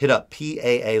office, hit up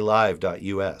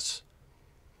paalive.us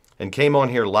and came on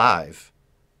here live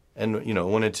and,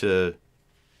 wanted to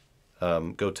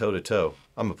go toe-to-toe.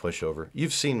 I'm a pushover.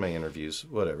 You've seen my interviews,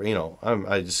 whatever.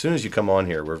 As soon as you come on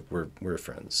here, we're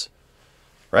friends,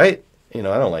 right? I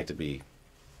don't like to be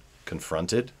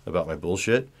confronted about my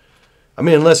bullshit. I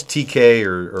mean, unless TK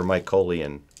or Mike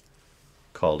Colian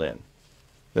called in.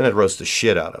 Then I'd roast the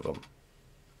shit out of them.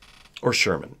 Or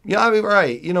Sherman. Yeah, I mean,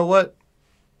 right. You know what?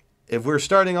 If we're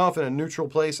starting off in a neutral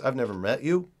place, I've never met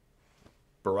you.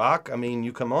 Barack, I mean,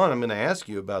 you come on, I'm going to ask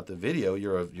you about the video.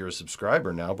 You're a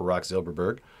subscriber now, Barack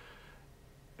Zilberberg.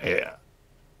 Yeah.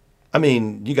 I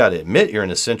mean, you got to admit you're an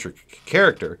eccentric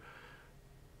character.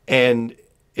 And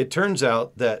it turns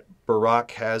out that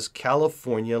Barack has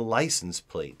California license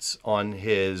plates on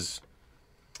his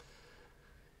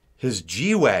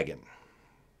G-Wagon.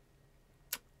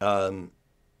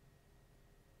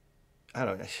 I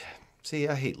don't see.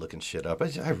 I hate looking shit up.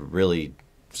 I really,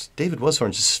 David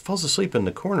Westhorn just falls asleep in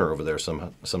the corner over there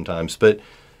sometimes. But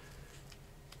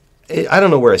I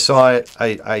don't know where I saw it.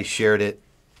 I shared it.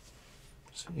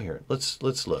 So here, let's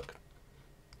look.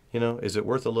 Is it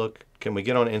worth a look? Can we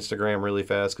get on Instagram really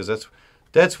fast? Because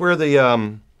that's where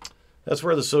the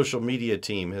social media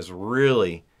team has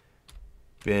really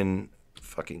been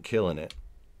fucking killing it.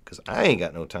 Because I ain't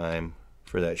got no time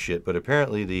for that shit. But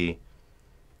apparently the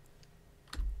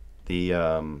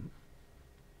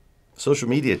social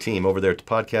media team over there at the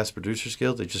Podcast Producers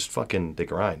Guild, they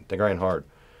grind. They grind hard.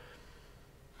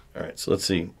 All right, so let's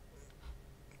see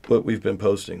what we've been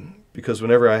posting. Because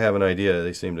whenever I have an idea,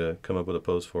 they seem to come up with a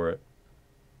post for it.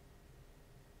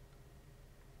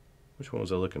 Which one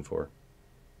was I looking for?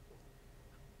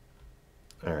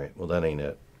 All right, well, that ain't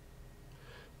it.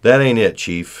 That ain't it,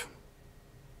 Chief.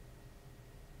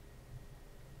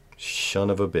 Son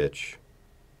of a bitch.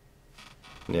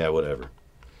 Yeah, whatever.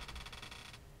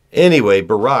 Anyway,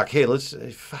 Barack, hey,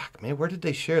 fuck, man, where did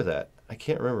they share that? I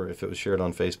can't remember if it was shared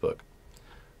on Facebook.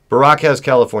 Barack has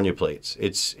California plates.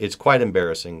 It's quite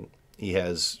embarrassing. He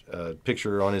has a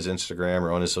picture on his Instagram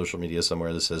or on his social media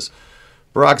somewhere that says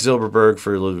Barack Zilberberg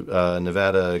for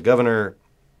Nevada governor,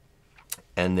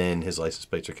 and then his license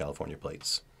plates are California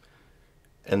plates.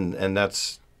 And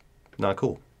that's not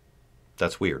cool.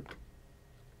 That's weird.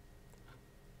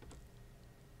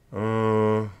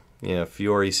 Yeah,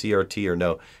 Fiore, CRT or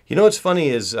no. What's funny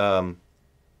is, I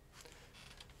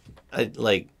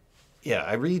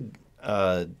read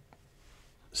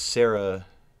Sarah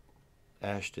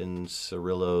Ashton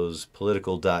Cirillo's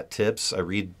political.tips. I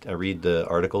read the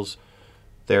articles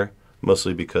there,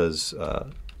 mostly because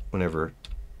whenever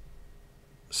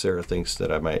Sarah thinks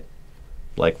that I might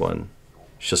like one,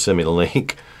 she'll send me the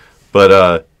link.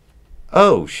 But,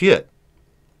 oh, shit.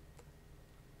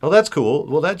 Oh, that's cool.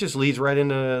 Well, that just leads right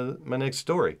into my next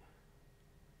story.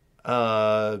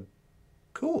 Cool.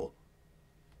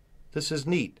 This is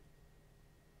neat.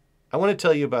 I want to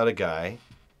tell you about a guy.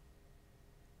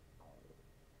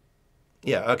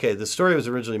 Yeah, okay, the story was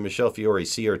originally Michelle Fiore,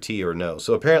 CRT or no.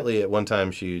 So apparently at one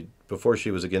time, before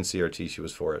she was against CRT, she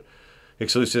was for it.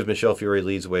 Exclusive, Michelle Fiore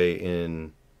leads way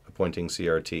in appointing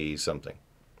CRT something.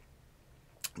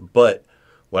 But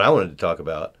what I wanted to talk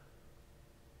about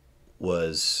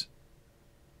was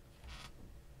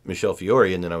Michelle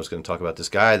Fiore, and then I was going to talk about this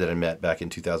guy that I met back in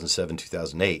 2007,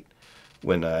 2008,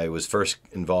 when I was first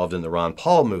involved in the Ron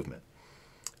Paul movement.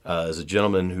 As a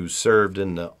gentleman who served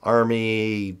in the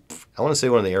Army, I want to say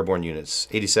one of the airborne units,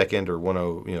 82nd or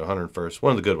 101st,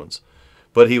 one of the good ones.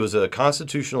 But he was a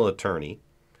constitutional attorney.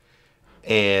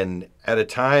 And at a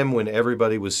time when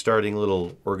everybody was starting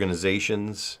little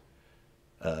organizations,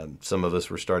 some of us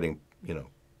were starting,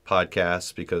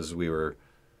 podcasts because we were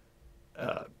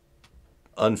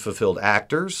unfulfilled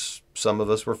actors. Some of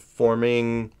us were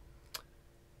forming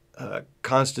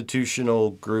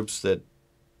constitutional groups that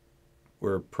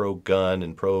were pro-gun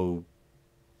and pro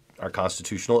our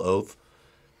constitutional oath.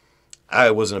 I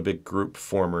wasn't a big group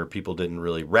former. People didn't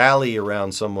really rally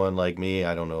around someone like me.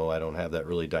 I don't know. I don't have that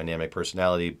really dynamic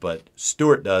personality, but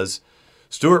Stuart does.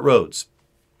 Stuart Rhodes.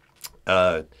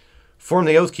 Formed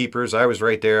the Oath Keepers. I was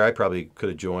right there. I probably could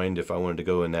have joined if I wanted to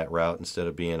go in that route instead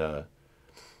of being a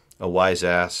wise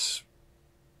ass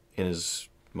in his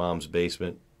mom's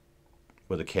basement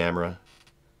with a camera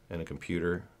and a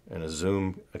computer and a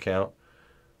Zoom account.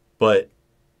 But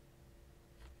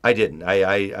I didn't.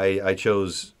 I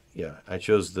chose... Yeah, I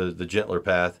chose the gentler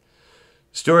path.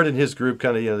 Stuart and his group,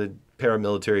 kind of, the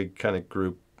paramilitary kind of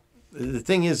group. The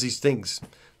thing is, these things,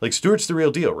 like Stuart's the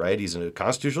real deal, right? He's a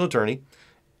constitutional attorney,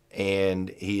 and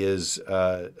he is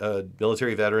a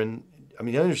military veteran. I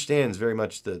mean, he understands very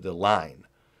much the line.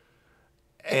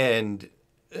 And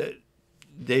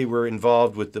they were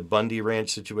involved with the Bundy Ranch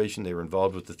situation. They were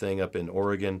involved with the thing up in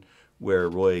Oregon where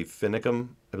Roy Finicum,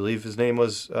 I believe his name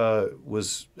was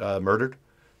murdered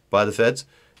by the feds.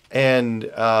 And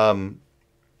I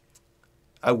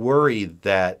worry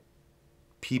that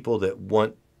people that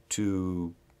want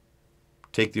to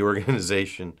take the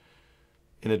organization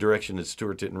in a direction that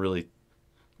Stuart didn't really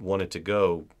want it to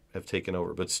go have taken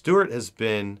over. But Stuart has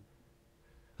been,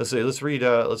 let's read.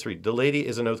 The lady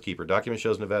is an oath keeper. Document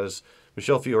shows Nevada's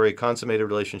Michelle Fiore consummated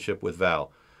relationship with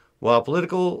Val. While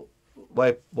Politico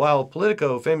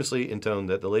famously intoned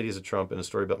that the lady is a Trump in a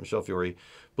story about Michelle Fiore,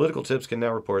 Political Tips can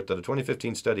now report that a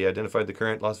 2015 study identified the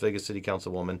current Las Vegas City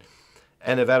Councilwoman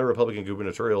and Nevada Republican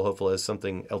gubernatorial hopeful as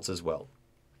something else as well.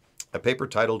 A paper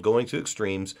titled Going to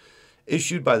Extremes,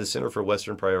 issued by the Center for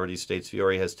Western Priorities, states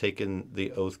Fiore has taken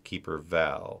the Oath Keeper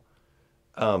vow.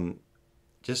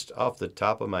 Just off the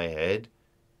top of my head,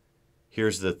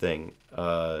 here's the thing.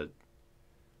 The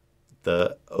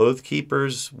Oath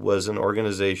Keepers was an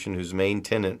organization whose main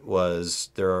tenet was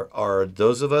there are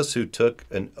those of us who took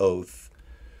an oath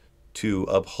to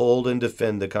uphold and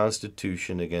defend the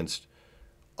Constitution against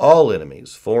all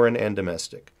enemies, foreign and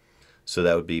domestic. So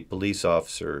that would be police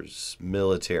officers,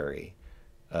 military,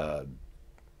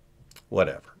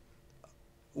 whatever.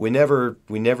 We never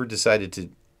decided to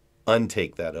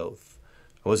untake that oath.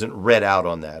 I wasn't read out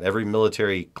on that. Every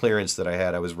military clearance that I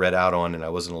had, I was read out on and I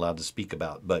wasn't allowed to speak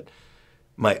about. But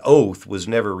my oath was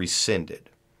never rescinded.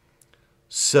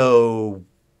 So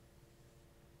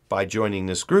by joining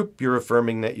this group, you're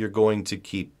affirming that you're going to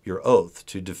keep your oath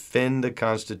to defend the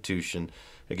Constitution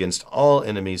against all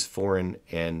enemies, foreign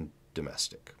and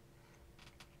domestic.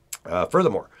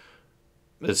 Furthermore,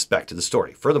 let's back to the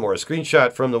story. Furthermore, a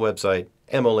screenshot from the website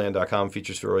moland.com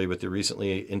features Fiore with the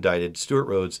recently indicted Stuart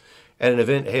Rhodes at an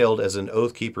event hailed as an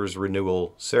Oath Keepers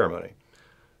renewal ceremony.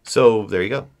 So there you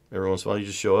go. Every once in a while, you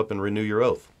just show up and renew your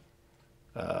oath.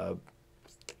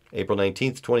 April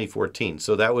 19th, 2014.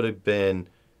 So that would have been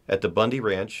at the Bundy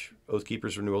Ranch, Oath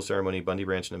Keepers Renewal Ceremony, Bundy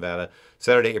Ranch, Nevada,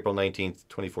 Saturday, April 19th,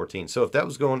 2014. So if that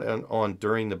was going on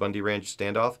during the Bundy Ranch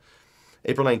standoff,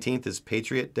 April 19th is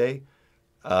Patriot Day.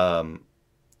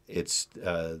 It's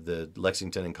the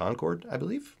Lexington and Concord, I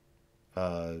believe.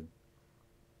 The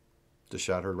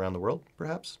shot heard around the world,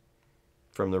 perhaps,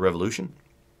 from the Revolution.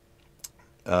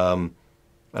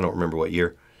 I don't remember what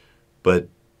year.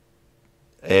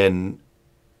 And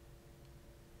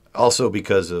also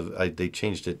because of, they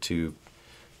changed it to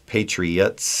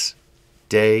Patriots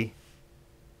Day.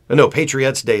 No,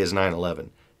 Patriots Day is 9/11.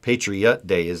 Patriot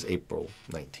Day is April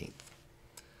 19th.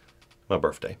 My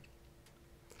birthday.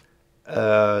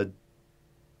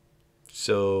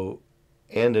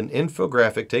 And an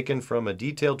infographic taken from a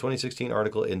detailed 2016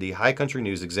 article in the High Country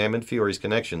News examined Fiore's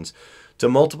connections to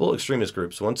multiple extremist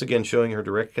groups, once again showing her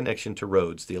direct connection to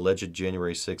Rhodes, the alleged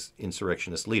January 6th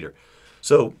insurrectionist leader.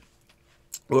 So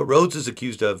what Rhodes is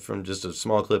accused of, from just a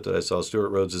small clip that I saw, Stuart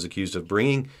Rhodes is accused of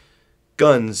bringing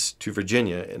guns to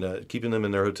Virginia and keeping them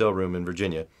in their hotel room in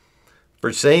Virginia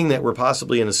for saying that we're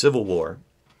possibly in a civil war.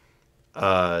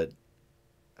 I've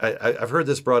heard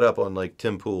this brought up on like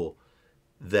Tim Pool,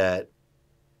 that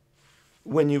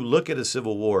when you look at a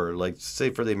civil war, like say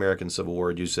for the American Civil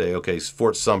War, you say, okay,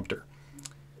 Fort Sumter.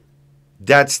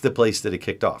 That's the place that it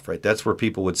kicked off, right? That's where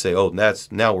people would say, oh,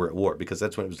 now we're at war, because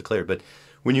that's when it was declared. But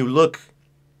when you look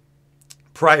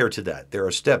prior to that, there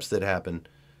are steps that happen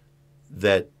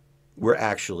that were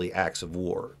actually acts of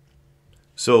war.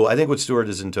 So I think what Stewart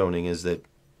is intoning is that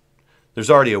there's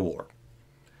already a war.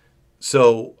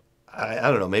 So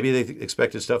I don't know, maybe they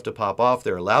expected stuff to pop off.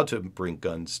 They're allowed to bring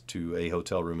guns to a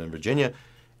hotel room in Virginia.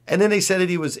 And then they said that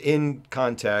he was in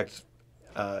contact,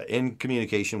 in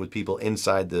communication with people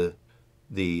inside the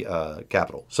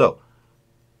Capitol. So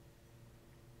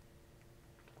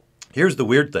here's the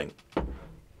weird thing.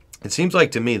 It seems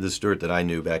like to me the Stewart that I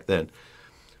knew back then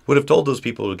would have told those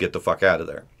people to get the fuck out of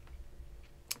there.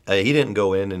 He didn't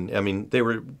go in, and I mean, they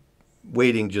were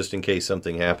waiting just in case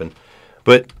something happened.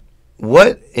 But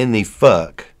what in the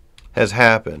fuck has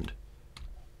happened?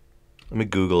 Let me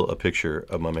Google a picture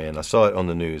of my man. I saw it on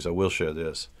the news. I will share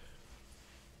this.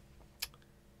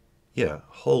 Yeah,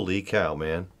 holy cow,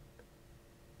 man.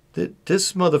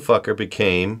 This motherfucker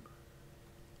became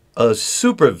a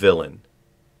supervillain.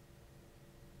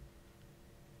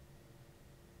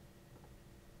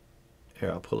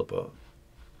 Here, I'll pull up a...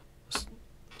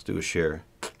 Let's do a share.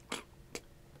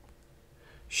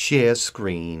 Share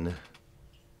screen.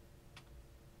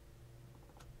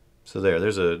 So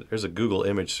there's a Google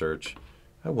image search.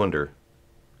 I wonder,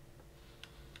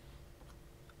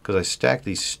 because I stack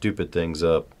these stupid things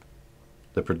up,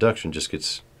 the production just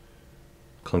gets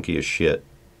clunky as shit.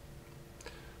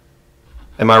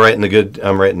 Am I right in the good?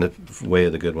 I'm right in the way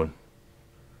of the good one.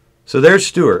 So there's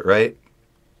Stewart, right?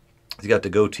 He's got the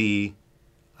goatee,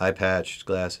 eye patch,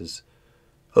 glasses,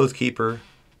 oath keeper,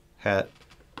 hat.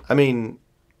 I mean,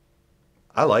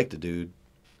 I like the dude.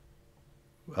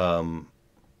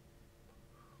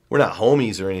 We're not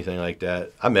homies or anything like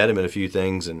that. I met him at a few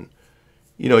things, and,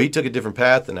 you know, he took a different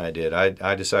path than I did.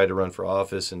 I decided to run for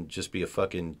office and just be a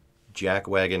fucking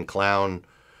jackwagon clown,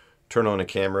 turn on a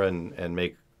camera and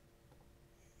make,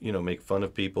 you know, make fun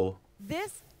of people.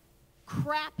 This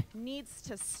crap needs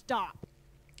to stop.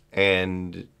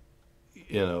 And,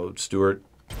 you know, Stewart.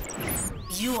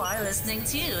 You are listening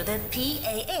to the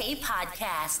PAA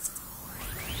podcast.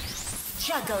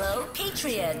 Juggalo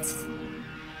Patriots.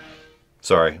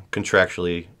 Sorry,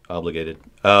 contractually obligated.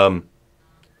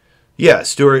 Yeah,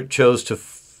 Stewart chose to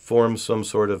form some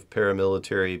sort of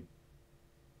paramilitary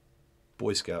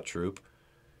Boy Scout troop.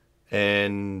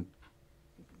 And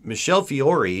Michelle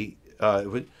Fiore,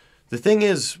 the thing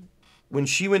is, when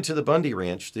she went to the Bundy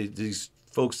Ranch, these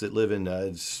folks that live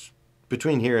in,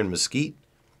 between here and Mesquite,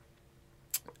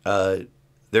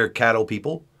 they're cattle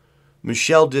people.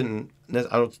 Michelle didn't,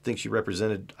 I don't think she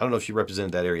represented, I don't know if she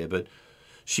represented that area, but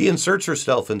she inserts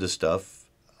herself into stuff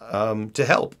to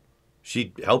help.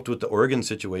 She helped with the Oregon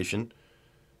situation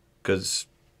because,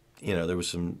 you know, there was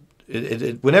some...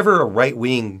 whenever a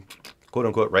right-wing,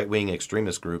 quote-unquote, right-wing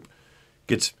extremist group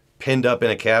gets pinned up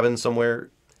in a cabin somewhere,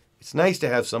 it's nice to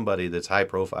have somebody that's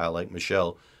high-profile like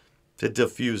Michelle to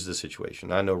diffuse the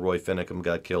situation. I know Roy Finicum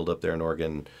got killed up there in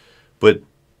Oregon, but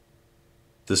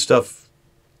the stuff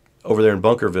over there in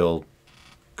Bunkerville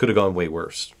could have gone way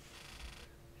worse.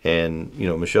 And, you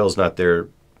know, Michelle's not there.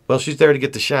 Well, she's there to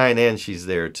get the shine, and she's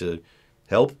there to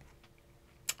help,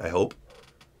 I hope.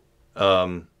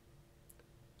 Let's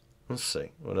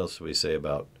see. What else do we say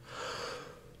about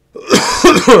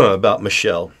about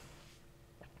Michelle?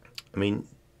 I mean,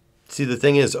 see, the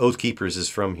thing is, Oath Keepers is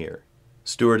from here.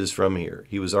 Stewart is from here.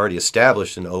 He was already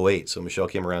established in 2008, so Michelle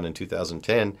came around in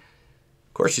 2010.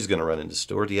 Of course she's going to run into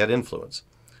Stewart. He had influence.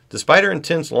 Despite her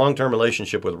intense long-term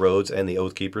relationship with Rhodes and the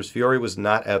Oath Keepers, Fiore was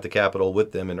not at the Capitol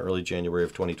with them in early January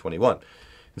of 2021.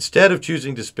 Instead of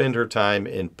choosing to spend her time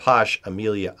in posh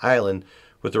Amelia Island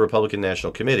with the Republican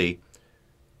National Committee,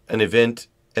 an event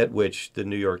at which the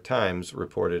New York Times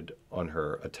reported on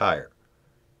her attire.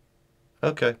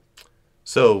 Okay.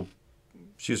 So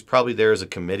she was probably there as a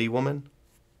committee woman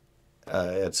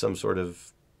at some sort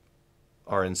of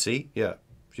RNC. Yeah,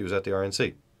 she was at the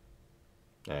RNC.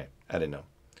 All right, I didn't know.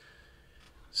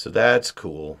 So that's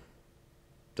cool.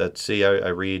 I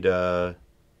read Sarah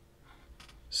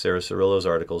Cirillo's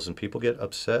articles, and people get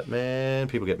upset, man.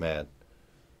 People get mad.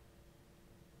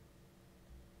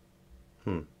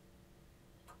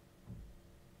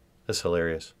 That's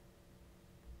hilarious.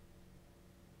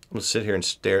 I'm going to sit here and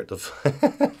stare at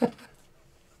the...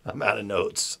 I'm out of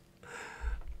notes.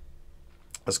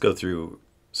 Let's go through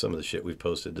some of the shit we've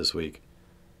posted this week.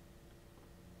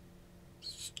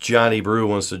 Jonny Bru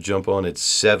wants to jump on at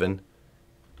 7.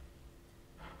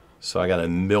 So I got to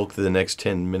milk the next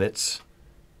 10 minutes.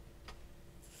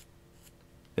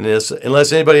 And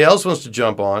unless anybody else wants to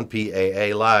jump on,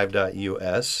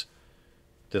 paalive.us.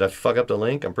 Did I fuck up the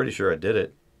link? I'm pretty sure I did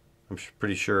it. I'm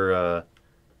pretty sure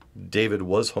David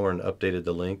Washorn updated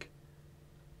the link.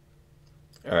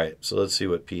 All right, so let's see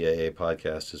what PAA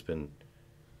Podcast has been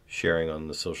sharing on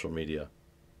the social media.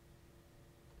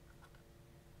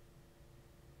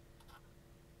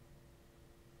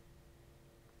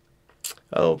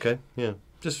 Oh, okay. Yeah.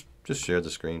 Just share the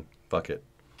screen. Fuck it.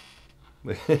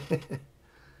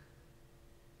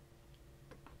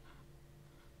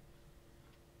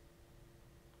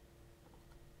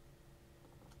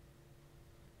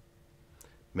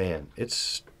 Man,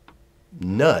 it's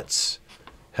nuts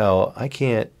how I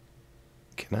can't...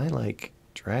 Can I, like,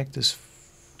 drag this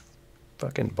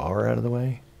fucking bar out of the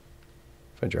way?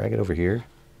 If I drag it over here?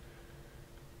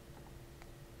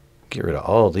 Get rid of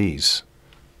all these.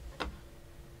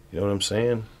 You know what I'm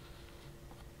saying?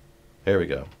 There we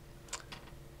go.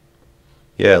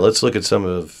 Yeah, let's look at some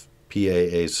of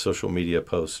PAA's social media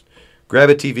posts. Grab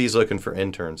It TV's looking for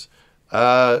interns.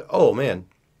 Oh, man.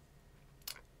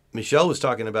 Michelle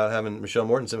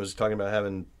Mortensen was talking about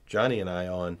having Johnny and I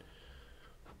on.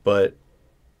 But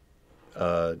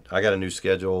I got a new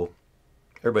schedule.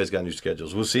 Everybody's got new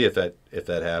schedules. We'll see if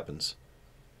that happens.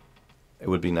 It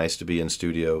would be nice to be in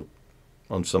studio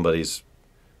on somebody's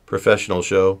professional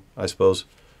show, I suppose.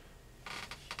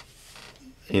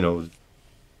 You know,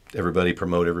 everybody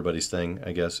promote everybody's thing,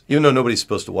 I guess. Even though nobody's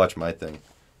supposed to watch my thing.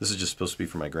 This is just supposed to be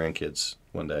for my grandkids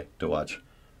one day to watch.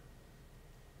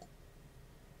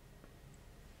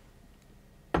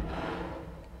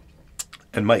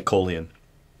 And Mike Colian.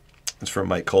 It's for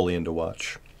Mike Colian to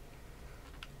watch.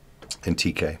 And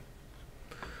TK.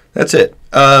 That's it.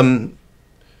 Yeah,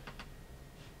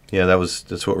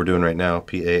 that's what we're doing right now.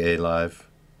 PAA Live.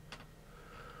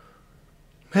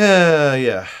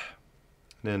 Yeah.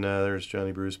 And then there's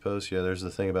Jonny Bru's post. Yeah, there's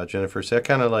the thing about Jennifer. So I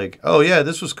kind of like, oh yeah,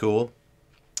 this was cool.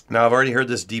 Now I've already heard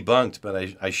this debunked,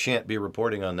 but I shan't be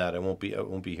reporting on that. I won't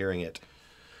be hearing it.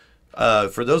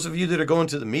 For those of you that are going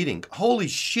to the meeting, holy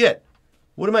shit,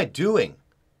 what am I doing?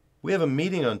 We have a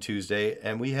meeting on Tuesday,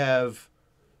 and we have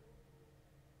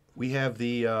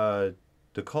the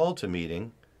call to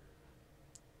meeting.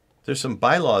 There's some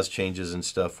bylaws changes and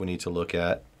stuff we need to look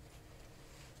at.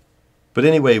 But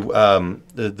anyway,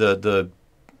 the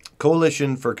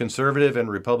Coalition for Conservative and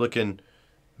Republican,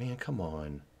 man, come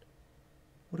on.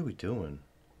 What are we doing?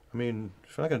 I mean,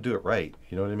 if we're not going to do it right,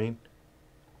 you know what I mean?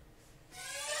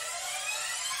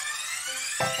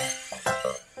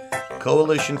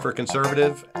 Coalition for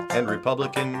Conservative and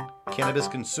Republican Cannabis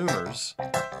Consumers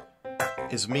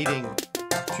is meeting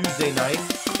Tuesday night.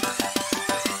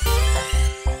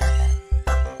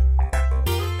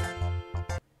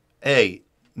 Hey,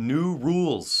 new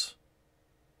rules.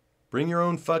 Bring your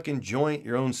own fucking joint,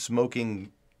 your own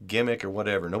smoking gimmick or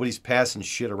whatever. Nobody's passing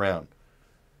shit around.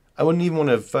 I wouldn't even want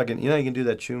to fucking... You know you can do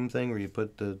that choom thing where you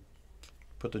put the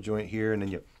joint here and then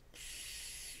you...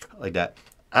 Like that.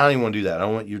 I don't even want to do that. I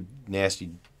don't want your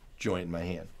nasty joint in my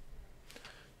hand.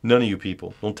 None of you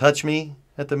people. Don't touch me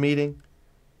at the meeting.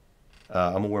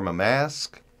 I'm going to wear my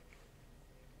mask.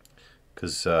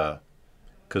 Because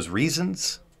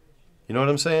reasons. You know what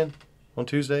I'm saying? On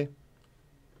Tuesday.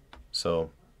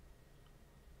 So.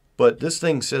 But this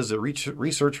thing says that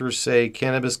researchers say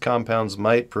cannabis compounds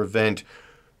might prevent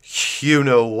you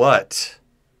know what.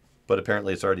 But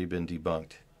apparently it's already been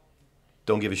debunked.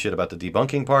 Don't give a shit about the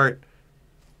debunking part.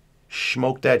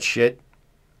 Smoke that shit.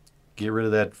 Get rid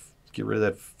of that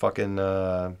fucking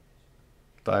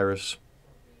virus.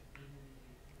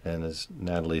 And as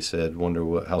Natalie said, wonder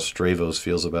how Stravos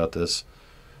feels about this.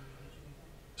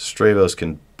 Stravos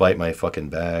can bite my fucking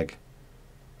bag.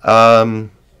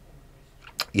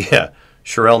 Yeah,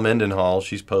 Sherelle Mendenhall,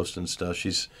 she's posting stuff.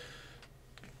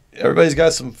 Everybody's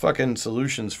got some fucking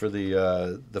solutions for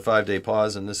the 5-day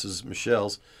pause, and this is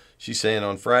Michelle's. She's saying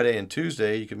on Friday and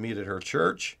Tuesday you can meet at her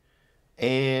church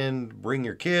and bring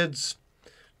your kids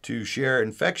to share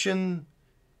infection,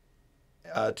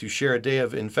 to share a day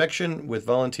of infection with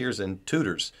volunteers and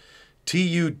tutors.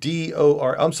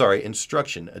 TUDOR, I'm sorry,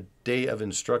 instruction, a day of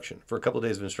instruction, for a couple of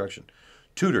days of instruction.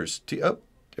 Tutors,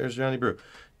 there's Jonny Bru.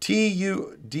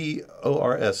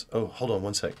 TUDORS. Oh, hold on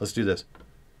one sec. Let's do this.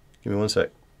 Give me one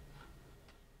sec.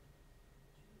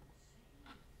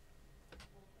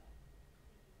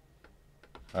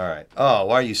 All right. Oh,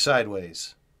 why are you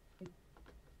sideways?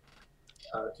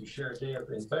 To share a day of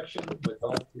infection with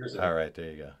volunteers. All right,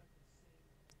 there you go.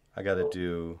 I got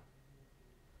to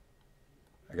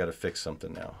fix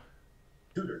something now.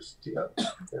 Tutors.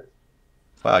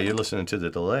 Wow, you're listening to the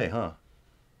delay, huh?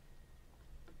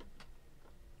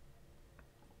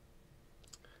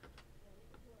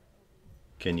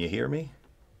 Can you hear me?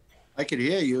 I can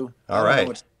hear you. All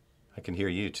right. I can hear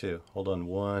you too. Hold on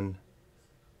one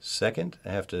second. I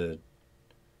have to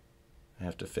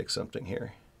fix something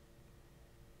here.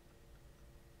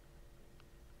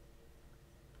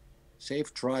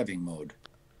 Safe driving mode.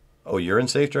 Oh, you're in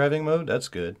safe driving mode? That's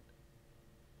good.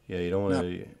 Yeah, you don't want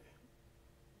to...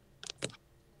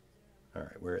 All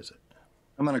right, where is it?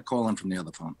 I'm going to call in from the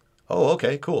other phone. Oh,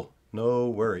 okay, cool. No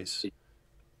worries.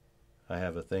 I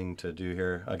have a thing to do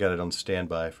here. I got it on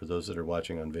standby for those that are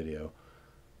watching on video.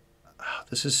 Oh,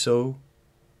 this is so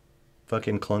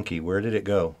fucking clunky. Where did it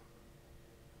go?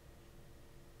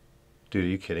 Dude, are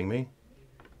you kidding me?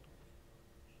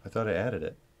 I thought I added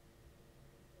it.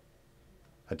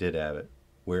 I did add it.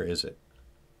 Where is it?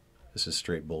 This is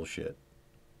straight bullshit.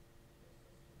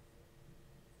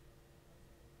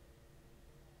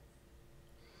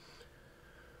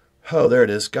 Oh, there it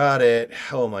is. Got it.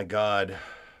 Oh my God.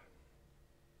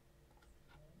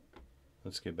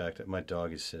 Let's get back to it. My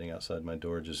dog is sitting outside my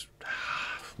door just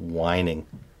whining.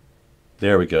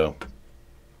 There we go.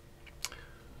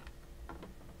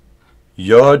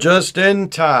 You're just in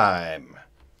time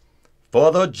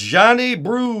for the Jonny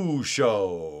Bru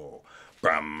Show.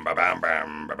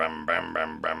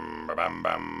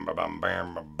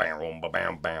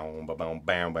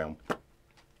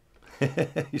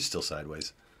 You're still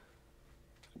sideways.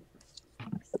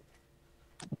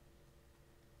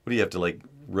 What do you have to, like,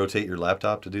 rotate your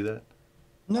laptop to do that?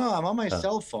 No, I'm on my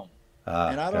cell phone.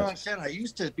 And I don't gotcha. understand. I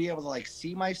used to be able to, like,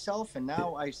 see myself, and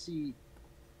now I see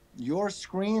your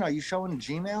screen. Are you showing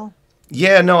Gmail?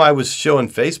 Yeah, no, I was showing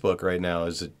Facebook right now.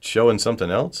 Is it showing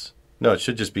something else? No, it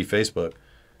should just be Facebook.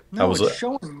 No, it's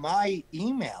showing my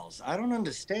emails. I don't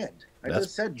understand. I That's-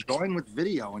 just said join with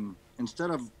video, and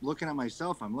instead of looking at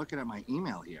myself, I'm looking at my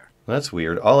email here. That's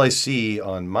weird. All I see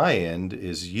on my end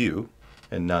is you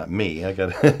and not me. I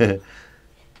got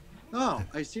Oh,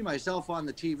 I see myself on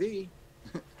the TV.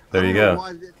 There you go.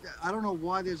 I don't know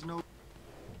why there's no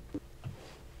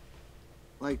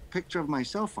like picture of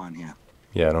myself on here.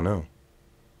 Yeah, I don't know.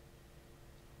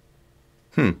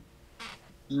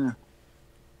 Yeah.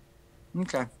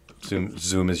 Okay.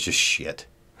 Zoom is just shit.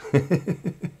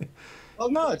 Well,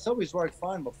 no, it's always worked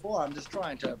fine before. I'm just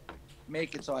trying to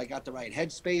make it so I got the right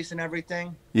headspace and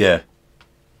everything. Yeah.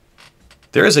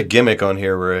 There is a gimmick on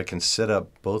here where I can set up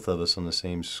both of us on the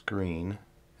same screen,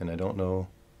 and I don't know.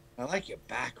 I like your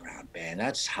background, man.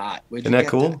 That's hot. Isn't that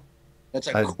cool? That's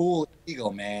a cool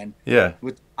eagle, man. Yeah.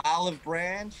 With the olive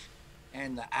branch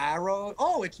and the arrow.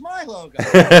 Oh, it's my logo.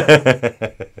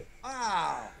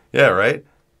 Wow. Yeah, right?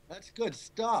 That's good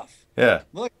stuff. Yeah.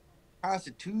 Look,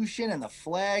 Constitution and the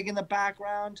flag in the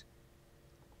background.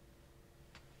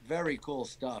 Very cool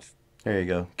stuff. There you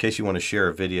go. In case you want to share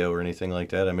a video or anything like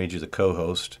that, I made you the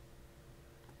co-host.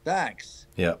 Thanks.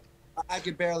 Yeah. I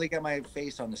could barely get my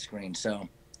face on the screen, so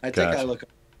I think I look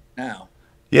now.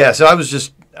 Yeah, so I was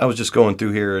just going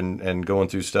through here and going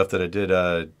through stuff that I did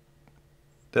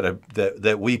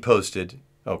that we posted.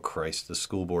 Oh Christ, the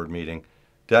school board meeting.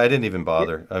 I didn't even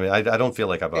bother. I mean, I don't feel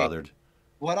like I bothered. Hey,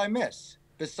 what'd I miss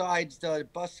besides the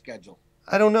bus schedule?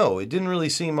 I don't know. It didn't really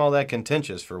seem all that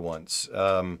contentious for once.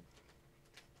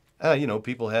 You know,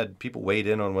 people weighed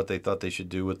in on what they thought they should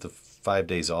do with the 5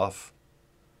 days off.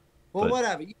 Well,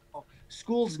 whatever. You know,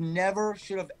 schools never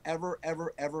should have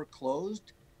ever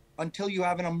closed until you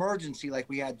have an emergency like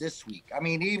we had this week. I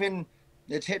mean, even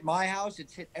it's hit my house.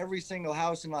 It's hit every single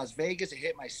house in Las Vegas. It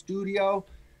hit my studio.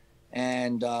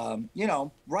 And, you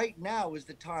know, right now is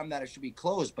the time that it should be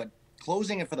closed. But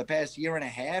closing it for the past year and a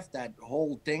half, that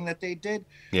whole thing that they did.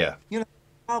 Yeah. You know,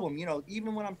 the problem, you know,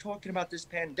 even when I'm talking about this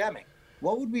pandemic,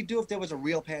 what would we do if there was a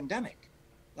real pandemic?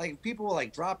 Like, people were,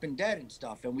 like, dropping dead and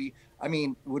stuff. And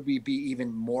would we be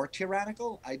even more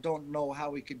tyrannical? I don't know how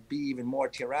we could be even more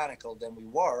tyrannical than we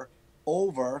were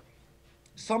over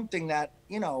something that,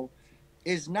 you know,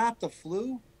 is not the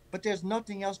flu, but there's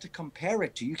nothing else to compare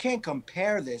it to. You can't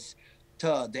compare this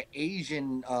to the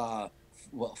Asian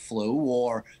flu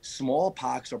or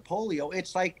smallpox or polio.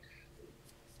 It's like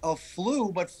a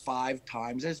flu, but 5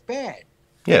 times as bad.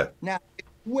 Yeah. Now, it's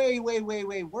way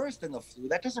worse than the flu.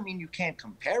 That doesn't mean you can't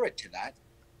compare it to that.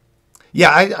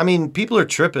 Yeah, I mean, people are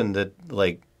tripping that,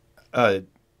 like,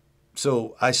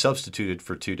 so I substituted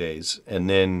for 2 days, and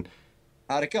then...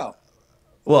 How'd it go?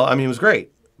 Well, I mean, it was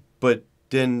great, but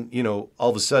then, you know, all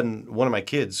of a sudden, one of my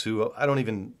kids, who I don't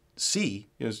even see,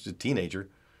 you know, is a teenager,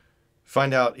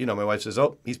 find out, you know, my wife says,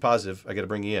 oh, he's positive. I got to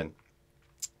bring you in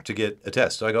to get a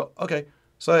test. So I go, okay.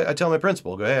 So I tell my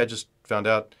principal, go, hey, I just found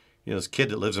out, you know, this kid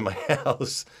that lives in my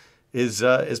house is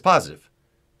positive.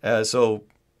 So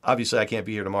obviously I can't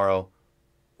be here tomorrow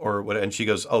or what. And she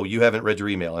goes, oh, you haven't read your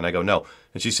email. And I go, no.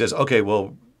 And she says, okay,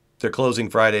 well, they're closing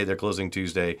Friday. They're closing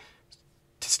Tuesday.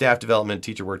 Staff development,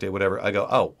 teacher workday, whatever. I go,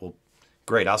 oh, well,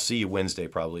 great. I'll see you Wednesday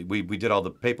probably. We did all the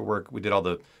paperwork. We did all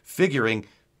the figuring.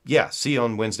 Yeah, see you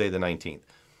on Wednesday the 19th.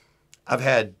 I've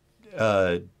had,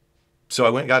 so I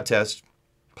went and got a test,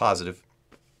 positive.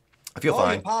 I feel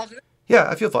fine. You're positive? Yeah,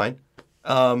 I feel fine.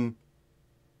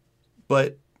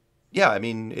 But yeah, I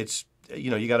mean, it's,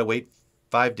 you got to wait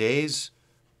 5 days.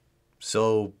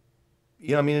 So,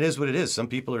 I mean, it is what it is. Some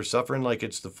people are suffering like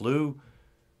it's the flu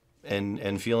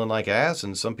and feeling like ass,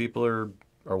 and some people are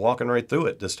walking right through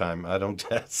it this time. I don't,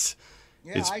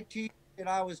 I teach, and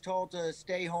I was told to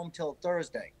stay home till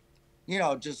Thursday.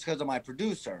 Just because of my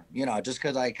producer. Just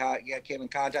because I came in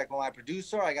contact with my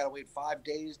producer, I got to wait 5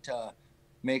 days to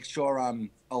make sure I'm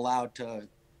allowed to,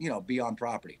 be on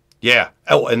property. Yeah.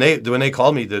 Oh, and when they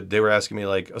called me, they were asking me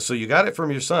like, so you got it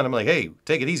from your son? I'm like, hey,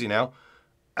 take it easy now.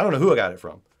 I don't know who I got it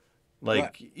from.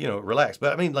 Like, right. Relax.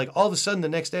 But I mean, like all of a sudden the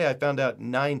next day I found out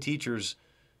 9 teachers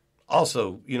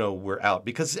also, were out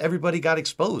because everybody got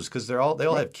exposed because they all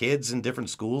have kids in different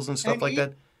schools and stuff like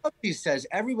that. He says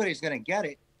everybody's going to get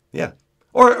it. Yeah.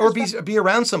 Or be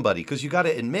around somebody, because you got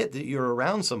to admit that you're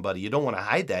around somebody. You don't want to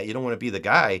hide that. You don't want to be the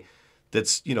guy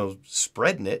that's,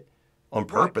 spreading it on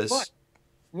purpose. Right.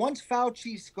 But once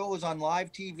Fauci goes on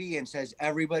live TV and says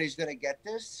everybody's going to get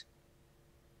this,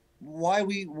 why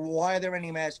are there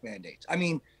any mask mandates? I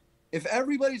mean, if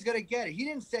everybody's going to get it, he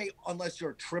didn't say unless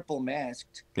you're triple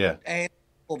masked and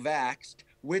triple vaxxed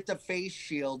with the face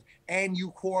shield and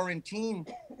you quarantine.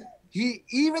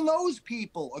 Even those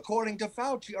people, according to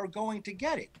Fauci, are going to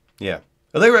get it. Yeah.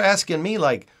 Well, they were asking me,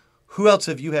 like, who else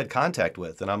have you had contact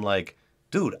with? And I'm like,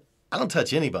 dude, I don't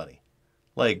touch anybody.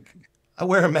 Like, I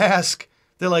wear a mask.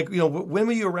 They're like, when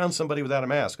were you around somebody without a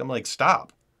mask? I'm like,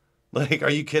 stop. Like,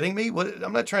 are you kidding me? What?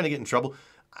 I'm not trying to get in trouble.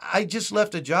 I just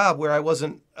left a job where I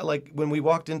wasn't, like, when we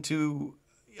walked into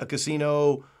a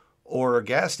casino or a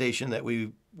gas station that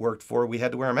we worked for, we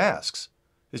had to wear masks.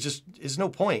 There's no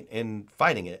point in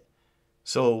fighting it.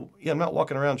 So, I'm not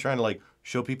walking around trying to, like,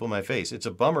 show people my face. It's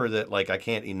a bummer that, like, I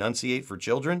can't enunciate for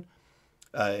children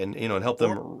and help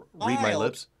them read my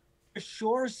lips.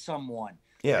 Assure someone.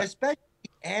 Yeah. Especially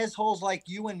assholes like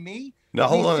you and me. Now,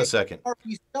 hold on a second.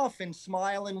 Stuff and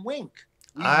smile and wink.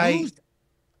 I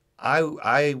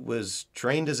was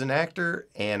trained as an actor,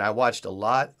 and I watched a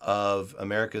lot of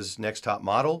America's Next Top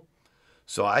Model.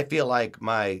 So I feel like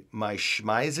my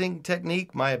schmizing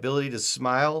technique, my ability to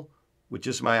smile with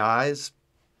just my eyes,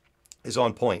 is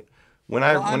on point.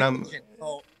 I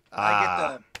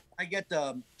get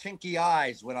the chinky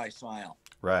eyes when I smile.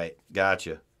 Right,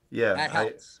 gotcha. Yeah, that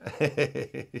helps.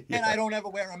 And I don't ever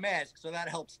wear a mask, so that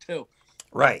helps too.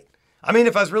 Right. I mean,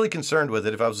 if I was really concerned with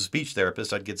it, if I was a speech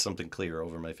therapist, I'd get something clear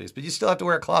over my face. But you still have to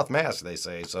wear a cloth mask, they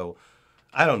say. So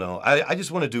I don't know. I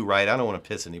just want to do right. I don't want to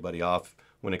piss anybody off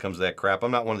when it comes to that crap.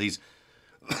 I'm not one of these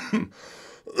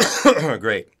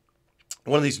great.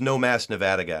 One of these no mask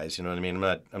Nevada guys, you know what I mean?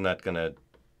 I'm not gonna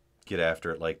get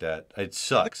after it like that. It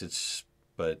sucks.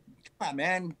 But come on,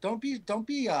 man, don't be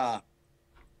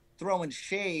throwing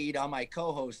shade on my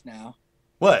co-host now.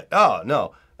 What? Oh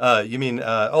no. You mean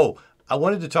I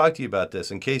wanted to talk to you about this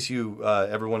in case you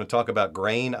ever want to talk about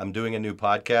grain. I'm doing a new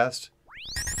podcast.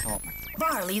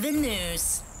 Barley the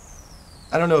News.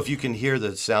 I don't know if you can hear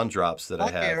the sound drops that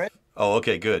I have. Hear it. Oh,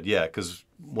 okay, good. Yeah, because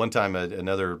one time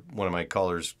another one of my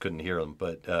callers couldn't hear them,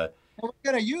 but we're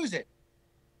gonna use it.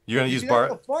 You're gonna use bar.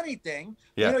 That's the funny thing.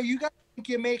 Yeah. You guys think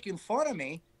you're making fun of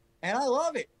me, and I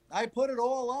love it. I put it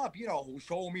all up.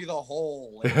 Show me the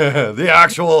hole. The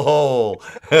actual hole.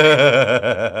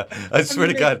 I swear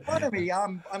to God. Fun of me.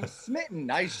 I'm smitten.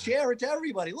 I share it to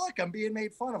everybody. Look, I'm being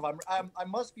made fun of. I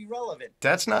must be relevant.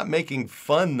 That's not making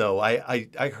fun, though.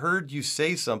 I heard you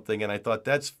say something, and I thought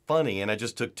that's funny, and I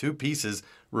just took 2 pieces,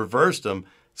 reversed them,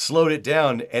 slowed it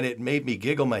down, and it made me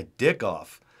giggle my dick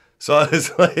off. So I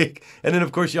was like, and then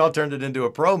of course y'all turned it into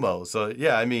a promo. So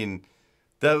yeah, I mean,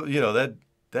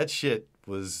 that shit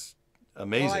was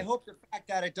amazing. Well, I hope the fact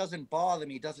that it doesn't bother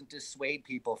me doesn't dissuade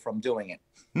people from doing it.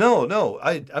 No.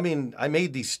 I mean, I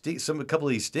made a couple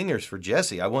of these stingers for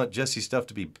Jesse. I want Jesse's stuff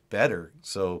to be better.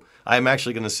 So I'm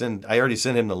actually going to I already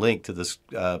sent him the link to this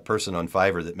person on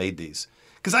Fiverr that made these.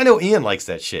 Because I know Ian likes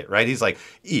that shit, right? He's like,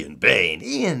 Ian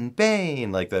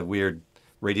Bain, like that weird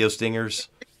radio stingers.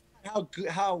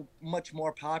 How much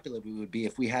more popular we would be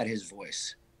if we had his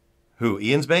voice. Who,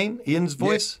 Ian's voice? Yeah.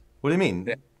 What do you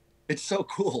mean? It's so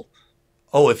cool.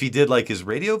 Oh, if he did like his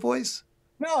radio voice?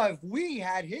 No, if we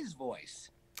had his voice.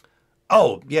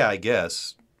 Oh, yeah, I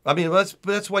guess. I mean,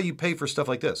 that's why you pay for stuff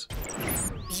like this.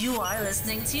 You are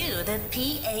listening to the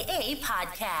PAA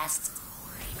Podcast.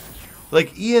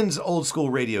 Like Ian's old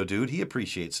school radio dude, he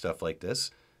appreciates stuff like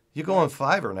this. You go on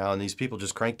Fiverr now and these people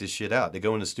just crank this shit out. They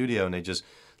go in the studio and they just,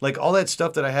 like all that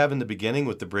stuff that I have in the beginning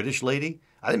with the British lady,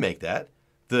 I didn't make that.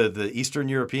 The Eastern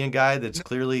European guy that's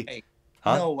clearly... Hey,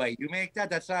 huh? No way. You make that?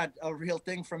 That's not a real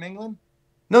thing from England?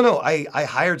 No. I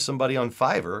hired somebody on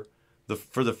Fiverr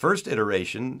for the first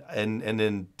iteration and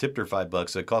then tipped her $5.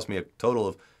 So it cost me a total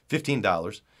of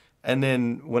 $15. And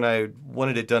then when I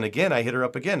wanted it done again, I hit her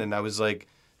up again, and I was like,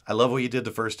 I love what you did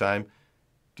the first time.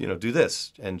 Do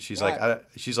this. And she's like,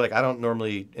 I don't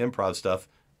normally improv stuff.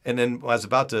 And then when I was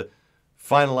about to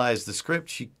finalize the script,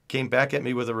 she came back at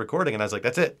me with a recording, and I was like,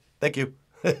 that's it. Thank you.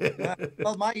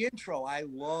 Well, my intro, I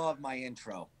love my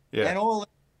intro. Yeah. And all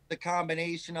the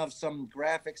combination of some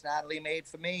graphics Natalie made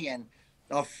for me, and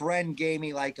a friend gave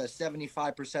me like a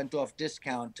 75% off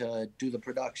discount to do the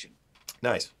production.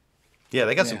 Nice. Yeah,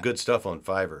 they got some good stuff on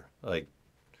Fiverr. Like,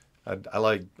 I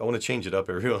want to change it up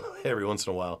every once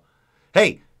in a while.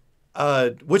 Hey,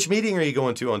 which meeting are you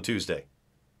going to on Tuesday?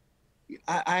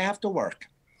 I have to work.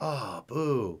 Oh,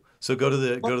 boo. So go to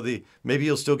the maybe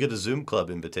you'll still get a Zoom Club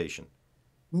invitation.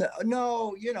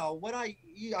 No,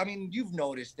 I mean, you've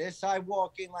noticed this. I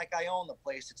walk in like I own the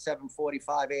place at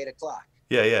 7:45, 8 o'clock.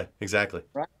 Yeah, exactly.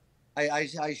 Right.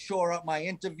 I shore up my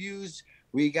interviews.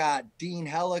 We got Dean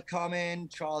Heller coming,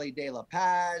 Charlie De La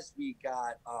Paz. We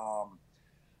got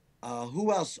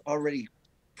who else already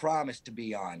promised to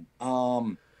be on?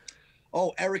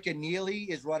 Erica Neely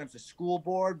is running for school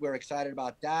board. We're excited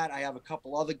about that. I have a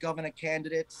couple other governor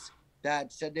candidates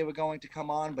that said they were going to come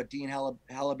on, but Dean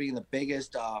Heller being the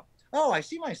biggest. I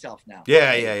see myself now.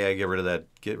 Yeah. Get rid of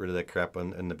that crap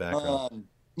in the background.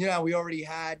 We already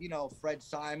had, Fred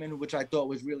Simon, which I thought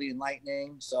was really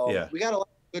enlightening. So we got a lot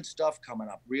of good stuff coming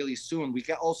up really soon. We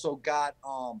also got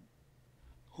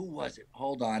who was it?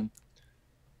 Hold on.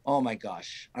 Oh my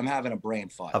gosh, I'm having a brain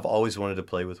fart. I've always wanted to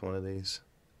play with one of these.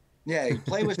 Yeah, you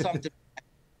play with something.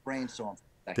 Brainstorm.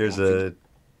 Here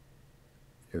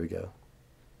we go.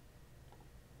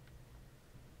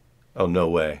 Oh, no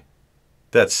way.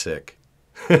 That's sick.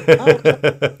 Did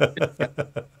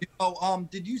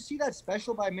you see that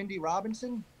special by Mindy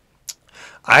Robinson?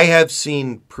 I have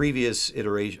seen previous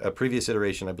iteration.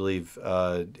 I believe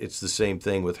it's the same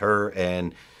thing with her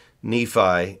and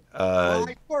Nephi.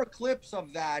 I saw clips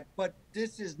of that, but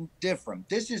this is different.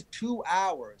 This is 2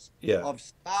 hours of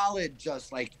solid,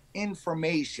 just like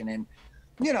information, and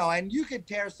and you could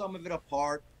tear some of it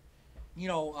apart.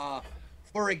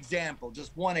 For example,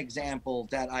 just one example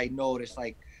that I noticed,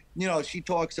 like, she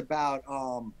talks about,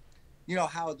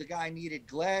 how the guy needed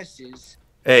glasses.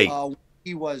 Hey,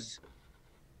 he was.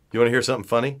 You want to hear something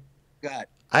funny? God.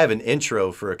 I have an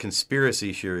intro for a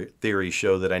conspiracy theory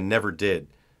show that I never did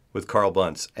with Carl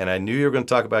Bunce, and I knew you were going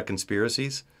to talk about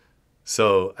conspiracies,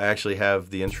 so I actually have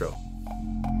the intro.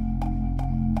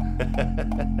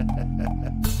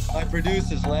 My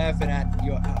producer's laughing at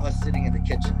us sitting in the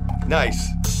kitchen. Nice.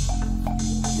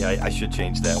 Yeah, I should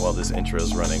change that while this intro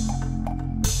is running.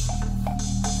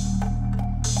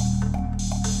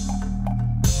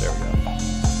 There we go.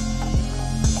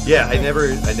 Yeah, I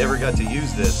never got to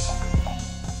use this,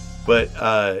 but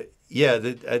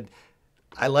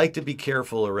I like to be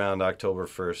careful around October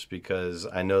 1st because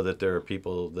I know that there are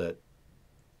people that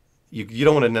you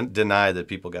don't want to deny that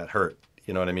people got hurt.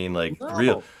 You know what I mean? Like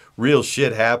real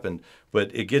shit happened, but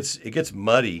it gets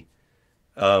muddy.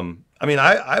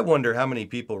 I wonder how many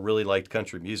people really liked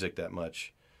country music that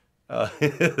much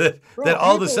that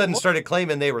all of a sudden started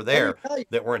claiming they were there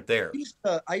that weren't there.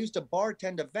 I used to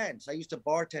bartend events. I used to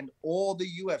bartend all the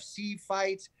UFC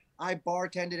fights. I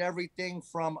bartended everything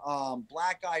from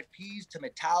Black Eyed Peas to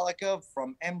Metallica,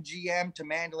 from MGM to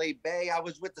Mandalay Bay. I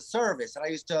was with the service, and I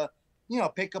used to,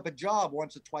 pick up a job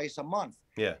once or twice a month.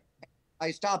 Yeah.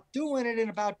 I stopped doing it in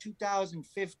about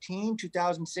 2015,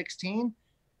 2016.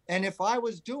 And if I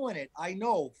was doing it, I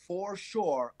know for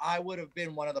sure I would have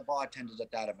been one of the bartenders at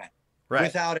that event. Right.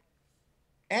 Without it.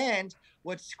 And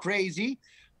what's crazy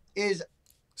is...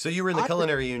 So you were in the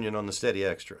culinary union on the Steady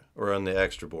Extra or on the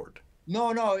Extra board?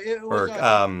 No, it was...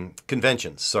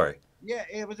 conventions, sorry. Yeah,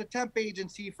 it was a temp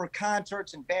agency for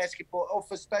concerts and basketball,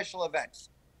 for special events.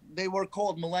 They were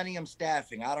called Millennium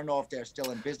Staffing. I don't know if they're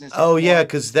still in business. Oh, yeah,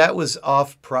 because that was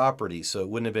off property, so it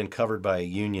wouldn't have been covered by a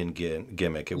union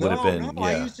gimmick. It would have been,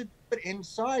 I used to do it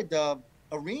inside the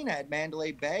arena at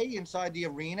Mandalay Bay, inside the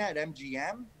arena at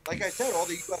MGM. Like I said, all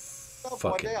the stuff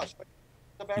one day. I'll show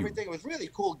you everything. It was a really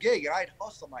cool gig, and I'd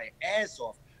hustle my ass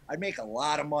off. I'd make a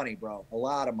lot of money, bro. A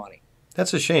lot of money.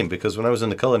 That's a shame, because when I was in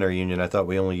the culinary union, I thought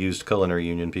we only used culinary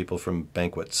union people from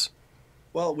banquets.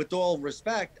 Well, with all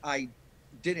respect, I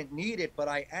didn't need it, but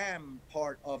I am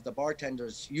part of the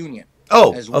bartenders union.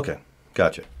 Oh, okay.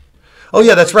 Gotcha. Oh,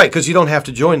 yeah, that's right, because you don't have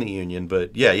to join the union,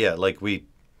 but yeah, like we...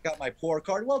 Got my pour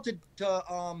card. Well,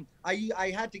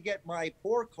 I had to get my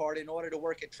pour card in order to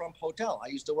work at Trump Hotel. I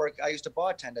used to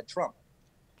bartend at Trump.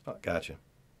 Oh, gotcha.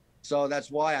 So that's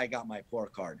why I got my pour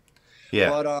card. Yeah.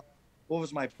 But what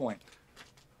was my point?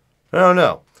 I don't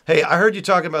know. Hey, I heard you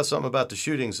talking about something about the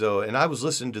shootings, though, and I was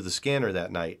listening to the scanner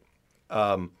that night.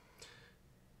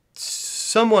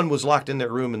 Someone was locked in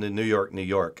their room in New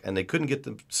York, and they couldn't get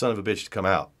the son of a bitch to come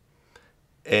out.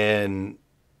 And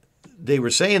they were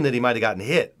saying that he might have gotten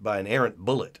hit by an errant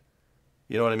bullet.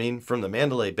 You know what I mean? From the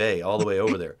Mandalay Bay all the way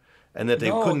over there. And that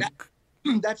they couldn't...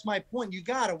 That's my point. You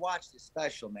got to watch this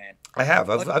special, man. I have.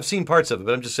 I've seen parts of it,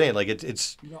 but I'm just saying, like,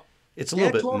 it's a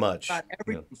little bit much.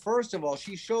 First of all,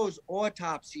 she shows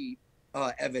autopsy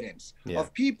evidence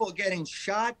of people getting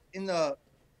shot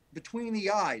between the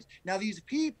eyes. Now, these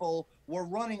people were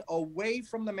running away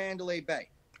from the Mandalay Bay.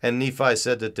 And Nephi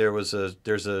said that there's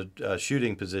a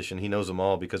shooting position. He knows them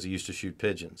all because he used to shoot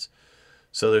pigeons.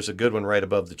 So there's a good one right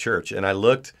above the church. And I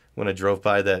looked when I drove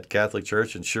by that Catholic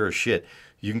church, and sure as shit,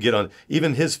 you can get on.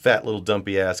 Even his fat little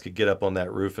dumpy ass could get up on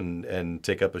that roof and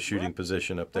take up a shooting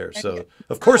position up there. So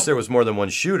of course there was more than one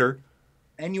shooter.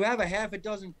 And you have a half a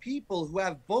dozen people who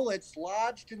have bullets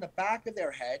lodged in the back of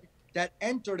their head that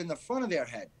entered in the front of their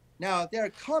head. Now they're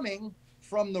coming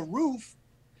from the roof.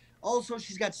 Also,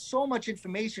 she's got so much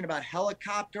information about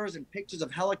helicopters and pictures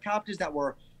of helicopters that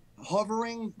were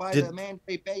hovering by the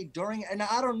Mandalay Bay during, and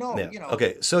I don't know, you know.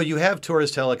 Okay, so you have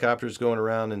tourist helicopters going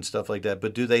around and stuff like that,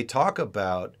 but do they talk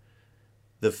about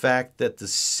the fact that the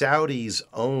Saudis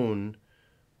own,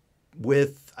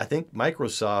 with I think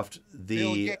Microsoft,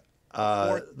 the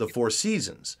Four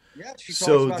Seasons? Yeah,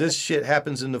 so this shit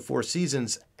happens in the Four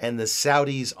Seasons, and the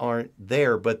Saudis aren't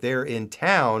there, but they're in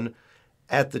town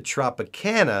at the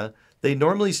Tropicana. They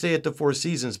normally stay at the Four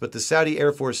Seasons, but the Saudi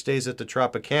Air Force stays at the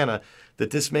Tropicana.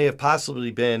 That this may have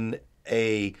possibly been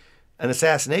an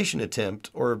assassination attempt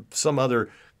or some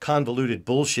other convoluted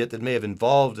bullshit that may have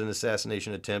involved an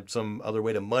assassination attempt, some other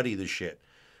way to muddy the shit.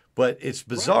 But it's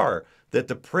bizarre that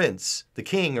the prince, the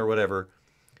king or whatever,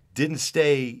 didn't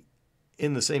stay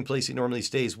in the same place he normally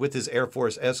stays with his Air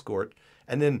Force escort.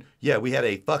 And then, we had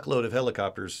a fuckload of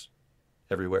helicopters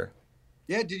everywhere.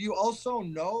 Yeah, did you also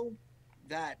know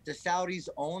that the Saudis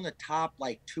own the top,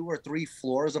 2 or 3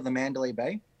 floors of the Mandalay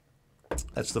Bay?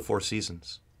 That's the Four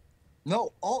Seasons.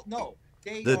 No.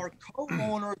 They are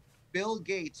co-owners, Bill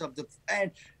Gates of the...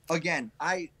 And again,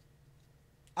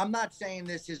 I'm not saying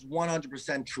this is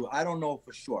 100% true. I don't know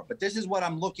for sure. But this is what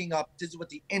I'm looking up. This is what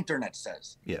the internet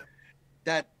says. Yeah.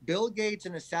 That Bill Gates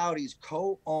and the Saudis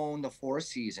co-own the Four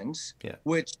Seasons,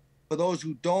 which... For those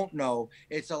who don't know,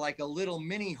 it's like a little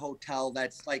mini hotel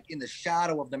that's in the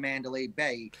shadow of the Mandalay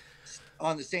Bay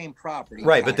on the same property.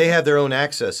 Right, but they have their own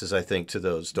accesses, I think, to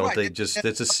those, don't they? Just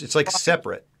it's like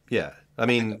separate. Yeah. I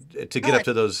mean, to get up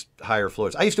to those higher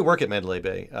floors. I used to work at Mandalay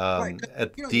Bay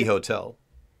at the hotel.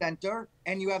 Center,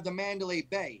 and you have the Mandalay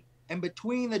Bay. And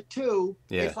between the two,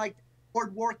 it's like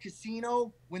Boardwalk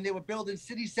Casino when they were building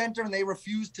City Center and they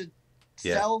refused to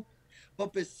sell.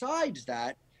 But besides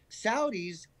that,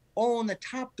 Saudis own the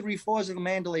top 3 floors of the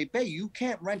Mandalay Bay. You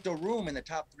can't rent a room in the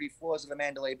top 3 floors of the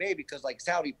Mandalay Bay because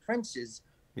Saudi princes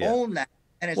own that.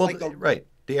 And it's right.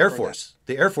 The Air Force.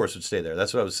 The Air Force would stay there.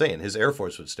 That's what I was saying. His Air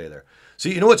Force would stay there. So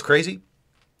you know what's crazy?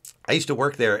 I used to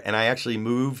work there, and I actually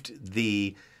moved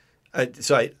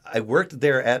I worked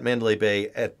there at Mandalay Bay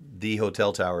at the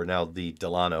hotel tower, now the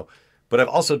Delano. But I've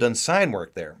also done sign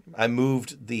work there. I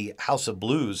moved the House of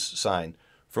Blues sign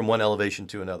from one elevation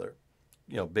to another.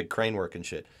 Big crane work and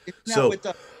shit. So with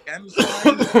the M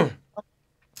sign?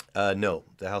 No,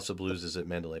 the House of Blues is at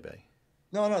Mandalay Bay.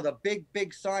 No, the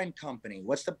big sign company.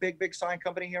 What's the big sign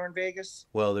company here in Vegas?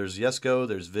 Well, there's Yesco,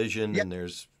 there's Vision, and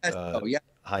there's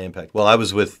High Impact. Well, I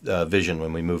was with Vision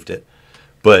when we moved it.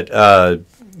 But,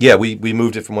 we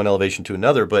moved it from one elevation to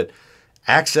another. But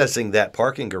accessing that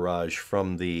parking garage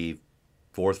from the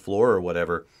 4th floor or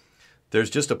whatever, there's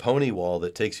just a pony wall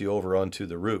that takes you over onto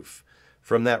the roof.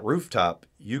 From that rooftop,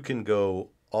 you can go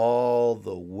all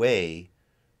the way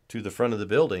to the front of the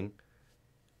building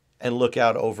and look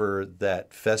out over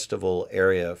that festival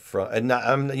area.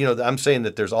 I'm saying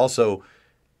that there's also,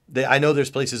 I know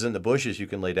there's places in the bushes you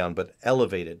can lay down, but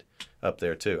elevated up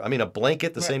there too. I mean, a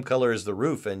blanket the same color as the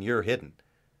roof, and you're hidden.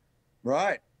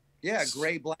 Right. Yeah,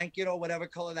 gray blanket or whatever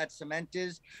color that cement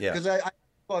is. Yeah. Because I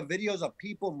saw videos of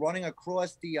people running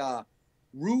across the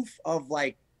roof of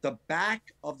the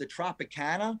back of the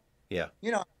Tropicana. Yeah.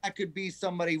 That could be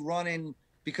somebody running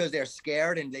because they're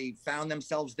scared and they found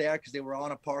themselves there because they were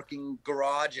on a parking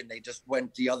garage and they just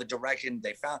went the other direction.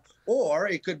 Or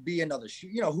it could be another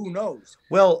who knows?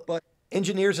 Well, but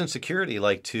engineers and security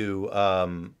like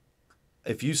to,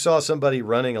 if you saw somebody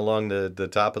running along the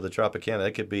top of the Tropicana,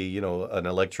 it could be, an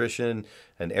electrician,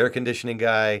 an air conditioning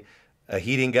guy, a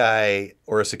heating guy,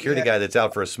 or a security guy that's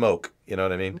out for a smoke. You know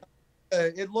what I mean?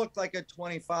 It looked like a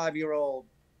 25-year-old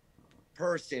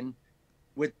person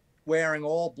with wearing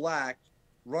all black,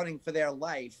 running for their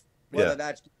life, whether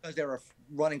that's because they're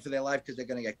running for their life because they're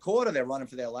going to get caught, or they're running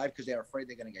for their life because they're afraid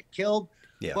they're going to get killed.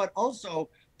 Yeah. But also,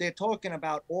 they're talking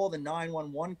about all the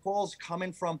 911 calls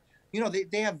coming from,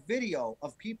 they have video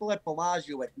of people at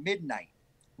Bellagio at midnight,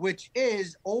 which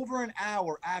is over an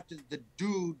hour after the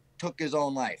dude took his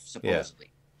own life, supposedly.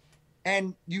 Yeah.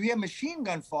 And you hear machine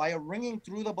gun fire ringing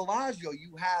through the Bellagio.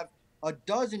 You have a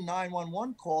dozen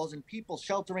 911 calls and people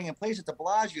sheltering in place at the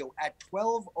Bellagio at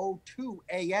 12:02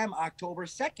 a.m. October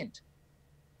 2nd.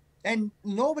 And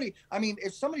nobody,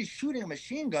 if somebody's shooting a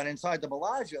machine gun inside the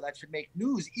Bellagio, that should make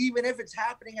news, even if it's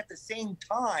happening at the same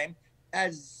time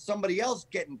as somebody else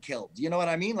getting killed. You know what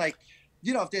I mean? Like,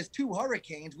 if there's two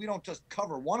hurricanes, we don't just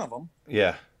cover one of them.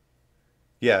 Yeah.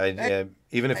 Yeah.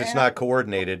 Even if it's not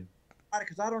coordinated.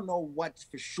 Because I don't know what's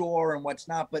for sure and what's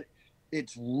not, but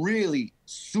it's really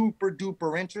super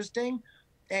duper interesting.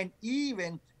 And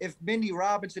even if Mindy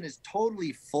Robinson is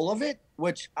totally full of it,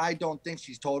 which I don't think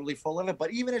she's totally full of it,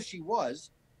 but even if she was,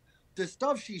 the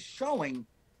stuff she's showing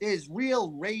is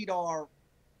real radar,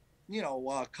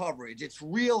 coverage. It's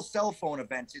real cell phone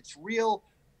events. It's real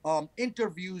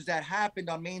interviews that happened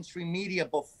on mainstream media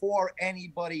before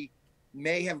anybody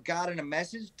may have gotten a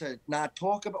message to not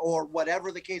talk about, or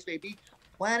whatever the case may be.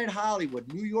 Planet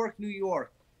Hollywood, New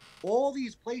York, all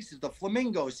these places, the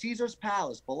Flamingo, Caesar's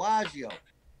Palace, Bellagio,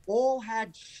 all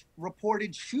had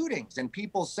reported shootings, and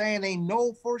people saying they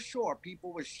know for sure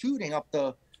people were shooting up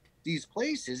these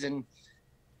places. And,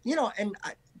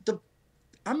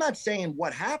 I'm not saying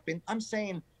what happened. I'm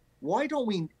saying, why don't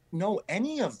we know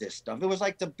any of this stuff? It was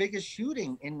like the biggest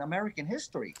shooting in American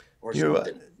history or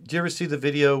something. Do you ever see the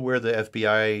video where the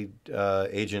FBI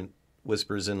agent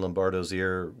whispers in Lombardo's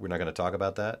ear, "We're not going to talk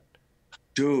about that"?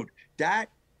 Dude, that,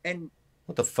 and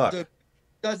what the fuck?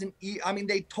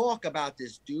 They talk about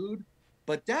this dude,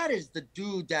 but that is the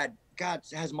dude that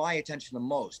has my attention the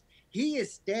most. He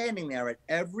is standing there at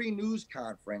every news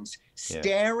conference,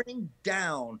 staring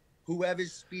down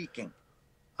whoever's speaking.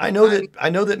 I know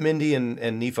that Mindy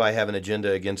and Nephi have an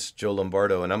agenda against Joe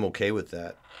Lombardo, and I'm okay with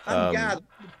that.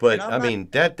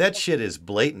 But that shit is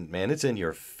blatant, man. It's in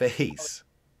your face.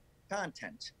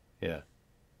 Content. Yeah.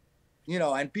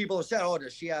 And people have said, "Oh,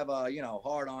 does she have a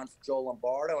hard on for Joe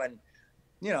Lombardo?" And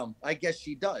I guess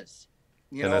she does.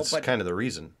 And that's kind of the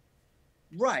reason.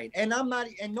 Right. And I'm not.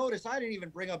 And notice I didn't even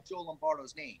bring up Joe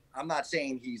Lombardo's name. I'm not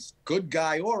saying he's a good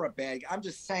guy or a bad guy. I'm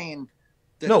just saying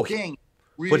thing.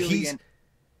 Really, but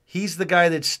he's the guy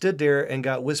that stood there and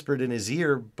got whispered in his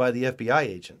ear by the FBI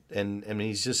agent. And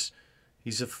he's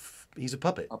a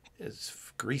puppet. It's a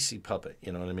greasy puppet.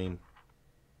 You know what I mean?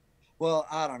 Well,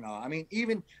 I don't know.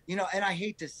 Even, and I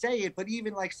hate to say it, but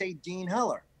even like, say, Dean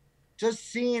Heller,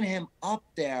 just seeing him up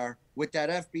there with that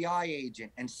FBI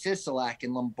agent and Sisolak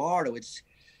and Lombardo,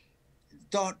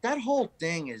 that whole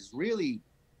thing is really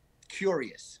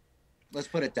curious. Let's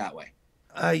put it that way.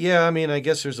 I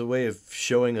guess there's a way of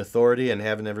showing authority and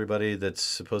having everybody that's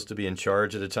supposed to be in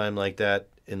charge at a time like that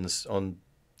in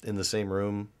the same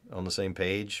room on the same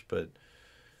page. But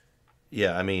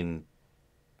yeah,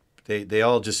 they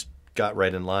all just got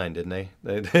right in line, didn't they?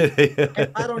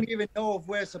 And I don't even know if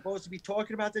we're supposed to be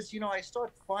talking about this. I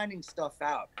start finding stuff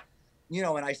out,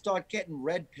 and I start getting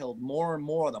red-pilled more and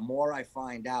more the more I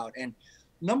find out. And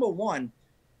number one,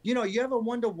 you ever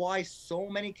wonder why so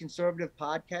many conservative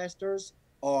podcasters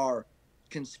are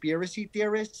conspiracy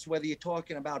theorists, whether you're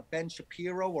talking about Ben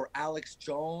Shapiro or Alex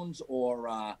Jones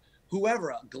or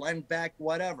whoever, Glenn Beck,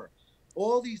 whatever.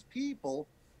 All these people,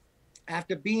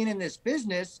 after being in this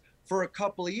business for a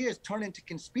couple of years, turn into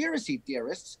conspiracy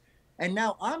theorists. And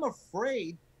now I'm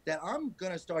afraid that I'm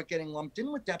going to start getting lumped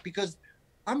in with that, because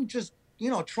I'm just,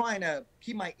 trying to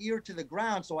keep my ear to the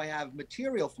ground so I have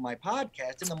material for my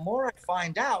podcast. And the more I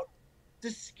find out, the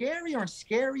scarier and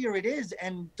scarier it is.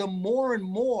 And the more and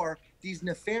more these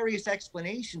nefarious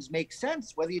explanations make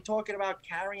sense, whether you're talking about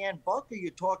Carrie Ann Buck, or you're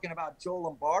talking about Joe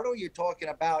Lombardo, you're talking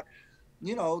about,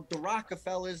 the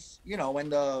Rockefellers,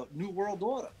 and the New World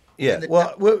Order. Yeah,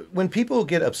 when people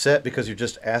get upset because you're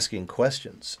just asking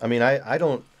questions,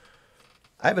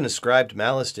 I haven't ascribed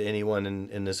malice to anyone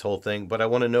in this whole thing, but I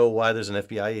want to know why there's an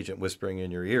FBI agent whispering in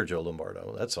your ear, Joe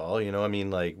Lombardo. That's all.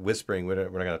 Whispering, we're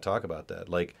not going to talk about that.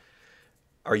 Like,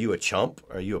 are you a chump?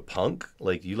 Are you a punk?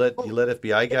 Like, you let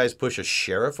FBI guys push a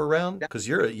sheriff around? Because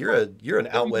you're an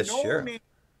out west sheriff.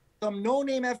 Some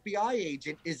no-name FBI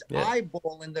agent is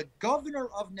eyeballing the governor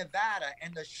of Nevada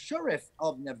and the sheriff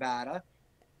of Nevada,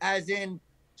 as in,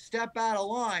 step out of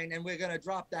line and we're going to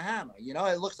drop the hammer.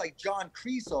 It looks like John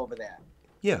Kreese over there.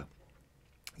 Yeah.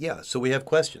 Yeah, so we have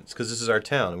questions because this is our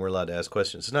town and we're allowed to ask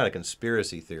questions. It's not a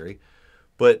conspiracy theory,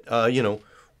 But,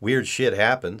 weird shit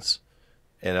happens.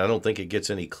 And I don't think it gets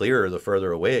any clearer the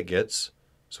further away it gets.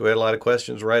 So we had a lot of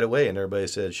questions right away, and everybody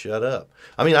said, shut up.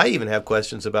 I mean, I even have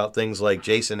questions about things like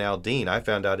Jason Aldean. I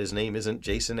found out his name isn't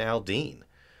Jason Aldean.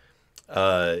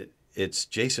 It's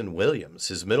Jason Williams.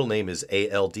 His middle name is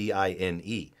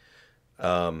Aldine.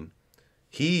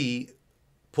 He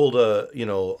pulled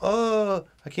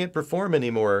I can't perform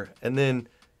anymore. And then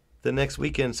the next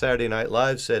weekend, Saturday Night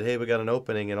Live said, hey, we got an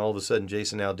opening. And all of a sudden,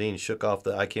 Jason Aldean shook off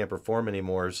the I can't perform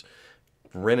anymores,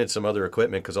 rented some other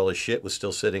equipment because all his shit was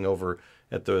still sitting over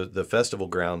at the festival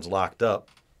grounds locked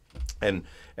up. And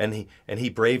he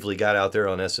bravely got out there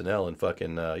on SNL and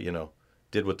fucking,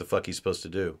 did what the fuck he's supposed to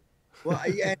do. Well,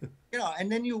 yeah,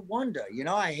 and then you wonder,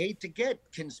 I hate to get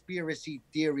conspiracy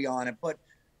theory on it, but,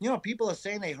 people are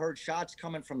saying they heard shots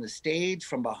coming from the stage,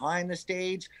 from behind the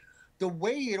stage. The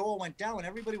way it all went down, when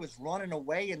everybody was running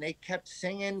away and they kept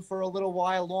singing for a little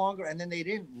while longer, and then they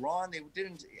didn't run, they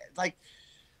didn't, like,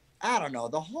 I don't know.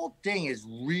 The whole thing is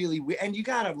really weird. And you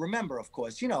got to remember, of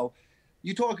course, you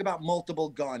talk about multiple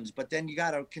guns, but then you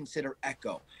got to consider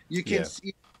echo. You can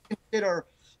consider...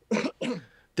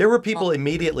 There were people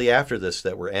immediately after this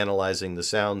that were analyzing the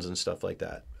sounds and stuff like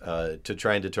that to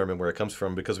try and determine where it comes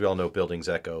from, because we all know buildings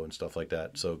echo and stuff like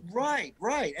that. So right.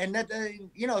 And that,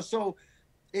 so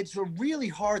it's a really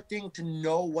hard thing to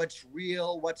know what's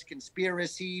real, what's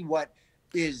conspiracy, what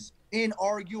is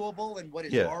inarguable and what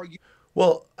is arguable.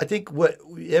 Well, I think what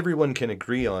everyone can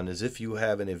agree on is if you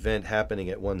have an event happening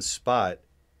at one spot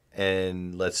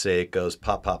and let's say it goes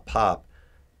pop, pop, pop,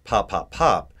 pop, pop,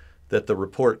 pop, that the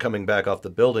report coming back off the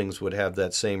buildings would have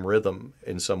that same rhythm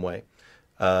in some way.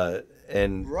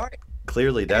 And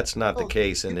clearly that's not the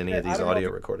case in any of these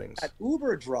audio recordings. That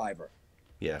Uber driver.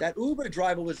 Yeah. That Uber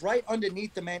driver was right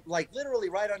underneath the man, like literally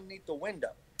right underneath the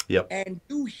window. Yep. And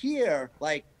you hear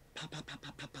like pop, pop, pop,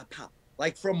 pop, pop, pop, pop,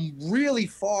 like from really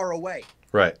far away.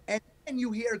 Right. And then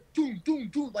you hear doom, doom,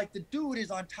 doom, like the dude is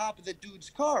on top of the dude's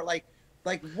car. Like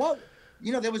what?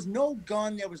 There was no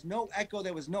gun, there was no echo,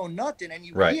 there was no nothing, and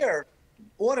you hear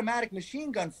automatic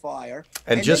machine gun fire.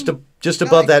 And just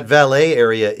above that valet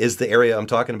area is the area I'm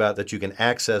talking about that you can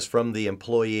access from the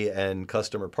employee and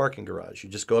customer parking garage.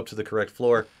 You just go up to the correct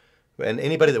floor, and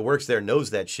anybody that works there knows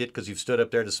that shit because you've stood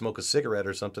up there to smoke a cigarette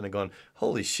or something and gone,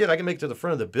 holy shit, I can make it to the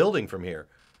front of the building from here.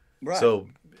 Right. So,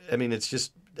 I mean, it's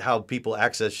just how people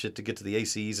access shit to get to the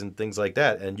ACs and things like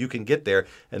that, and you can get there,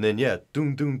 and then,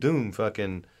 doom, doom, doom,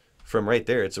 fucking... From right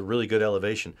there, it's a really good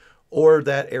elevation. Or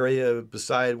that area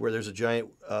beside where there's a giant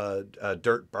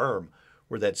dirt berm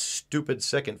where that stupid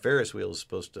second Ferris wheel is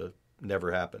supposed to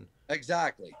never happen.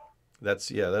 Exactly. That's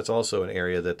also an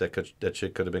area that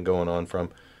shit could have been going on from.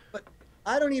 But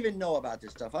I don't even know about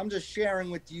this stuff. I'm just sharing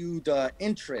with you the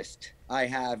interest I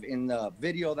have in the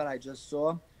video that I just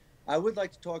saw. I would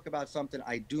like to talk about something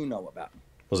I do know about.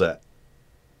 What's that?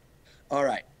 All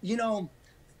right.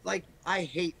 Like I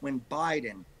hate when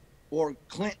Biden or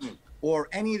Clinton or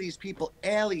any of these people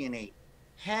alienate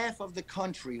half of the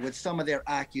country with some of their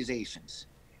accusations.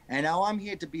 And now I'm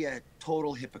here to be a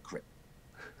total hypocrite.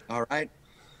 All right?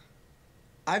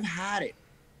 I've had it.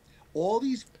 All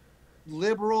these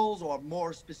liberals, or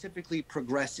more specifically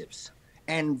progressives,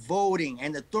 and voting,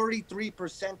 and the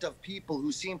 33% of people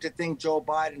who seem to think Joe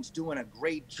Biden's doing a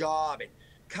great job, and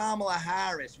Kamala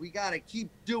Harris, we got to keep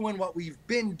doing what we've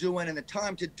been doing, and the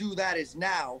time to do that is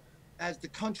now, as the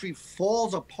country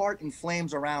falls apart in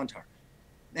flames around her.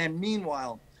 And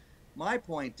meanwhile, my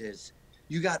point is,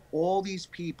 you got all these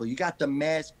people, you got the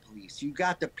mask police, you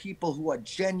got the people who are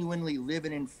genuinely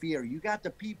living in fear, you got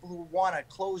the people who want to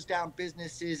close down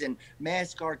businesses and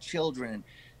mask our children.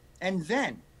 And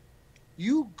then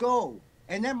you go,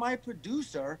 and then my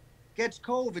producer gets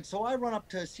COVID, so I run up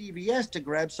to CVS to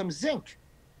grab some zinc.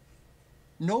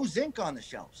 No zinc on the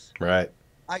shelves. Right.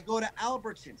 I go to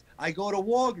Albertsons. I go to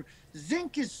Walgreens.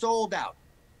 Zinc is sold out.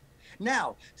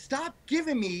 Now, stop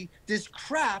giving me this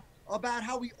crap about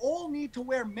how we all need to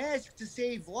wear masks to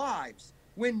save lives,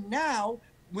 when now,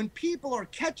 when people are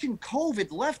catching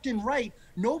COVID left and right,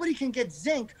 nobody can get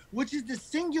zinc, which is the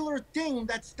singular thing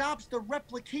that stops the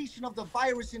replication of the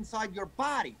virus inside your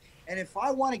body. And if I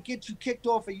want to get you kicked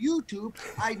off of YouTube,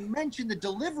 I mention the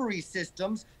delivery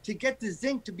systems to get the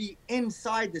zinc to be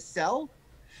inside the cell.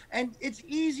 And it's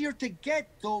easier to get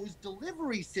those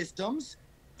delivery systems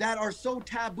that are so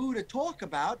taboo to talk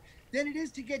about than it is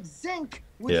to get zinc,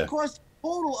 which costs a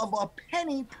total of a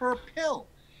penny per pill.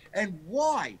 And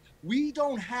why? We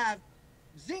don't have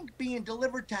zinc being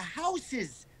delivered to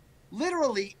houses.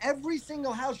 Literally, every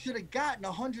single house should have gotten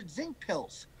 100 zinc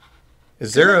pills.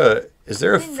 Is there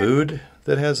a food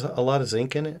that has a lot of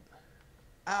zinc in it?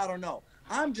 I don't know.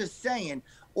 I'm just saying,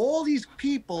 all these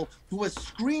people who are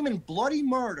screaming bloody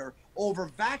murder over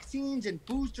vaccines and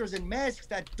boosters and masks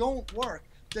that don't work,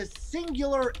 the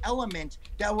singular element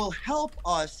that will help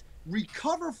us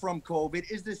recover from COVID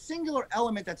is the singular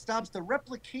element that stops the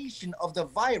replication of the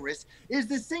virus, is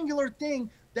the singular thing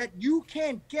that you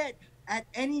can't get at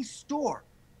any store.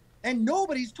 And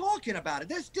nobody's talking about it.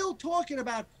 They're still talking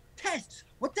about tests.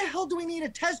 What the hell do we need a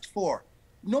test for?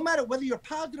 No matter whether you're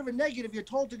positive or negative, you're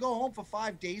told to go home for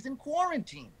 5 days in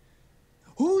quarantine.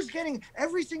 Who's getting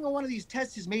every single one of these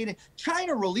tests is made in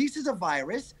China releases a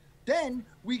virus. Then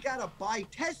we got to buy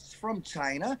tests from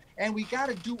China, and we got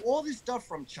to do all this stuff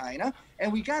from China,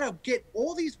 and we got to get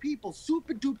all these people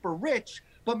super duper rich.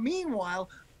 But meanwhile,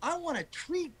 I want to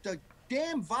treat the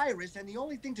damn virus, and the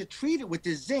only thing to treat it with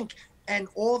is zinc, and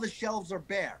all the shelves are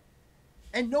bare.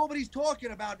 And nobody's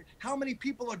talking about how many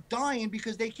people are dying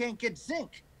because they can't get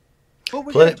zinc. But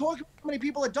we're going to talk about how many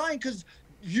people are dying because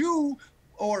you,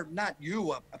 or not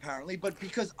you apparently, but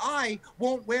because I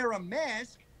won't wear a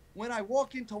mask when I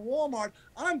walk into Walmart.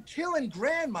 I'm killing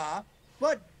grandma,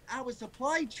 but our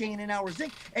supply chain and our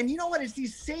zinc. And you know what? It's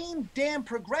these same damn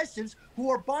progressives who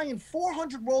are buying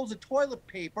 400 rolls of toilet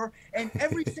paper and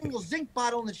every single zinc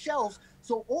bottle on the shelves.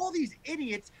 So all these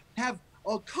idiots have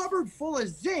a cupboard full of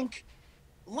zinc,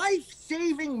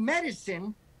 life-saving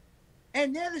medicine,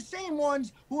 and they're the same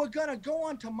ones who are going to go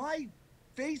onto my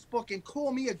Facebook and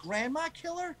call me a grandma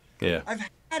killer. Yeah. I've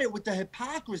had it with the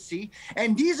hypocrisy,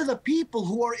 and these are the people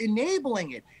who are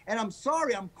enabling it. And I'm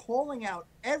sorry, I'm calling out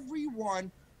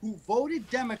everyone who voted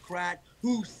Democrat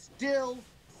who still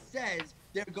says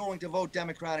they're going to vote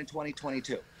Democrat in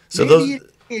 2022. So Maybe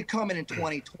it coming in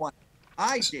 2020.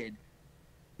 I did.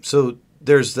 So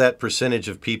there's that percentage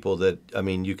of people that, I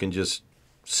mean, you can just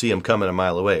see them coming a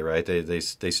mile away, right? They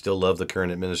still love the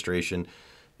current administration,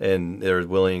 and they're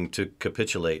willing to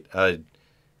capitulate. I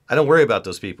don't worry about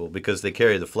those people because they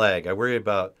carry the flag. I worry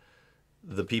about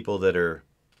the people that are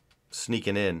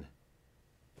sneaking in,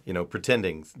 you know,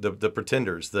 pretending, the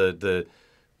pretenders, the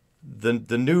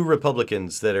new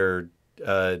Republicans that are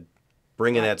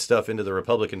bringing that stuff into the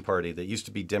Republican Party that used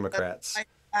to be Democrats.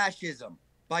 Fascism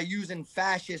by using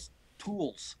fascist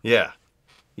tools. Yeah.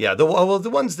 Yeah, the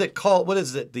ones that call, what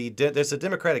is it? There's a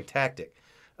Democratic tactic.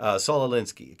 Saul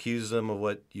Alinsky, accuse them of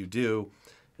what you do.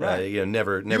 Right.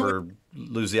 Never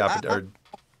lose the opportunity.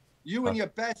 You and your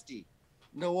bestie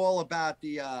know all about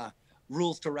the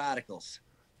rules to radicals.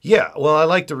 Yeah, well, I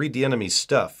like to read the enemy's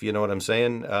stuff. You know what I'm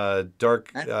saying?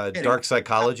 Dark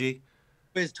psychology.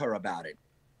 Quizzed her about it.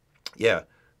 Yeah.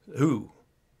 Who?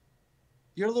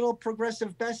 Your little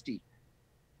progressive bestie.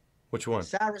 Which one?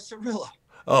 Sarah Cirillo.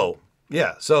 Oh,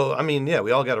 yeah. So, I mean, yeah,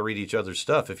 we all got to read each other's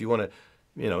stuff if you want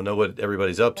to, know what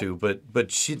everybody's up to. But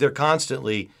they're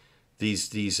constantly,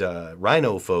 these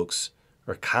rhino folks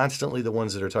are constantly the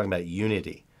ones that are talking about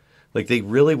unity. Like, they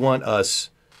really want us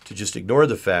to just ignore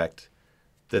the fact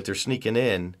that they're sneaking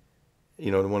in,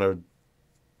 and want to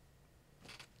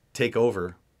take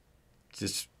over.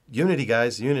 Just unity,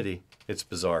 guys, unity. It's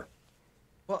bizarre.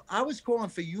 Well, I was calling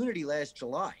for unity last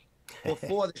July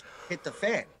before this hit the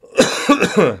fan.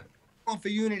 Calling for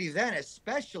unity then,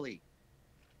 especially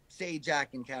Sajak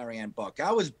and Carrie Ann Buck.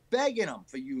 I was begging them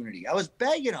for unity. I was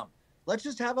begging them. Let's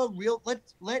just have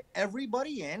let's let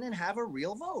everybody in and have a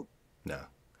real vote. No.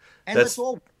 And let's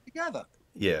all work together.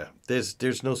 Yeah,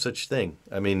 there's no such thing.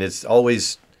 I mean, it's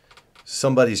always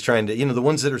somebody's trying to, the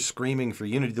ones that are screaming for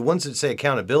unity, the ones that say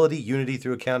accountability, unity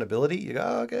through accountability. You go,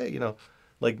 oh, okay,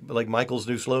 like Michael's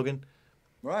new slogan.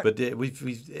 Right. But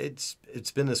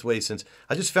it's been this way since.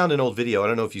 I just found an old video. I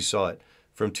don't know if you saw it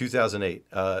from 2008.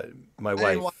 My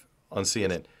wife on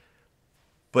CNN.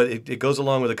 But it goes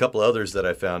along with a couple others that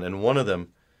I found, and one of them,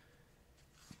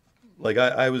 like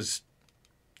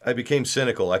I became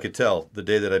cynical. I could tell the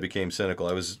day that I became cynical.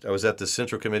 I was at the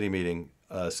Central Committee meeting,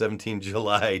 17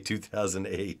 July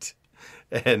 2008,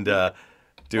 and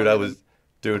dude,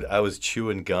 I was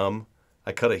chewing gum.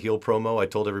 I cut a heel promo. I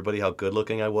told everybody how good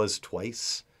looking I was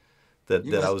twice. That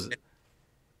I was,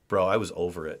 bro. I was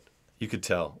over it. You could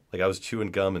tell. Like I was chewing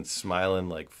gum and smiling.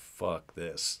 Like fuck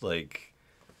this. Like,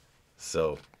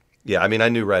 so, yeah. I mean, I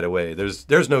knew right away.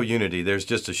 There's no unity. There's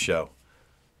just a show.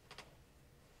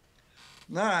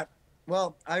 All right.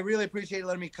 Well, I really appreciate you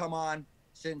letting me come on.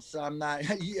 Since I'm not,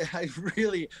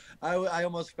 I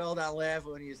almost fell down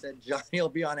laughing when you said Johnny will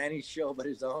be on any show but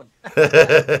his own.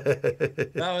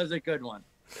 That was a good one.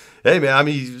 Hey, man, I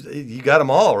mean, you got them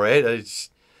all, right?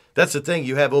 That's the thing.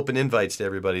 You have open invites to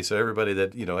everybody, so everybody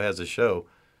that, has a show.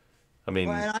 I mean.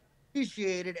 Well, and I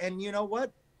appreciate it. And you know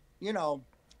what?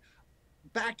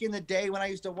 back in the day when I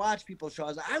used to watch people's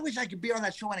shows, I wish I could be on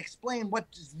that show and explain what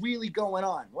is really going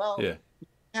on. Well, Yeah.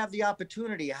 have the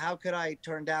opportunity. How could I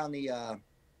turn down the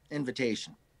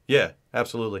invitation? Yeah,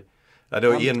 absolutely. I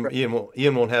know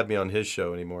Ian won't have me on his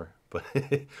show anymore. But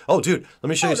oh, dude, let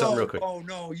me show you something real quick. Oh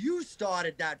no, you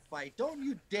started that fight. Don't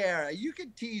you dare. You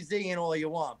can tease Ian all you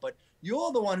want, but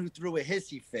you're the one who threw a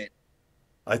hissy fit.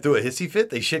 I threw a hissy fit?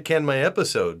 They shit canned my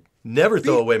episode. Never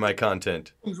throw away my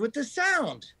content. With the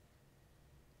sound.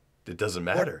 It doesn't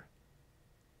matter.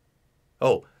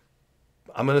 Oh,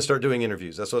 I'm going to start doing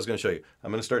interviews. That's what I was going to show you.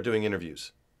 I'm going to start doing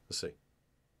interviews. Let's see.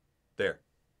 There.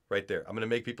 Right there. I'm going to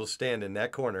make people stand in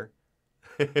that corner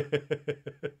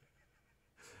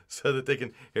so that they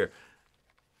can... Here.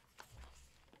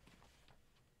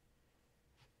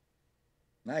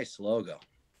 Nice logo.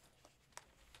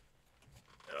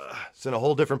 It's in a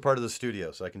whole different part of the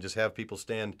studio, so I can just have people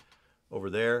stand over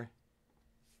there,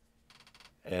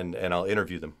 and I'll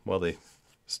interview them while they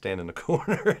stand in the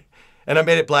corner. And I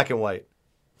made it black and white.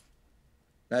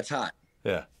 That's hot.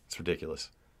 Yeah, it's ridiculous.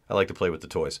 I like to play with the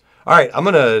toys. All right, I'm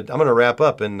gonna wrap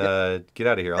up and get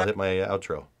out of here. I'll hit my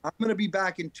outro. I'm gonna be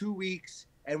back in 2 weeks,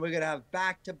 and we're gonna have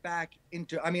back-to-back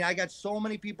I got so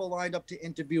many people lined up to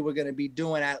interview. We're gonna be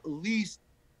doing at least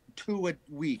 2 a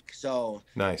week. So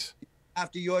nice.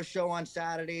 After your show on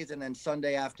Saturdays and then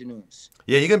Sunday afternoons.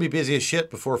 Yeah, you're going to be busy as shit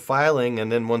before filing,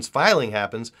 and then once filing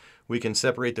happens, we can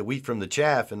separate the wheat from the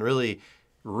chaff and really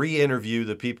re-interview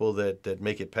the people that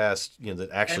make it past, that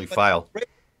actually file.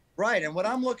 Right, and what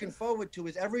I'm looking forward to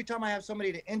is every time I have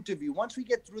somebody to interview, once we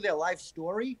get through their life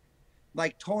story,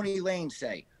 like Tony Lane,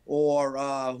 say, or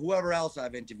whoever else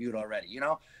I've interviewed already,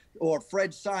 or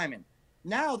Fred Simon.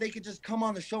 Now they could just come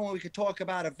on the show and we could talk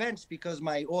about events because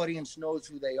my audience knows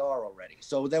who they are already.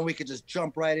 So then we could just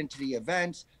jump right into the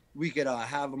events. We could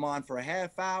have them on for a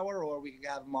half hour, or we could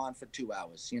have them on for 2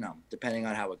 hours, depending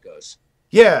on how it goes.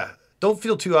 Yeah. Don't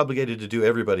feel too obligated to do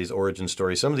everybody's origin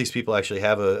story. Some of these people actually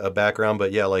have a background,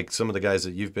 but yeah, like some of the guys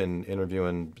that you've been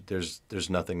interviewing, there's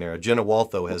nothing there. Jenna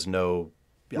Waltho has no...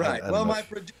 Right. Well, my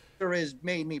producer has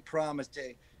made me promise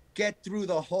to get through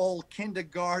the whole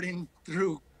kindergarten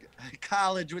through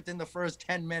college within the first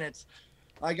 10 minutes.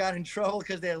 I got in trouble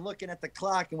because they're looking at the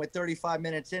clock and we're 35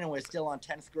 minutes in and we're still on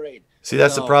 10th grade. See,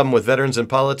 that's the problem with veterans in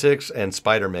politics and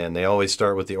Spider-Man. They always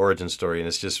start with the origin story, and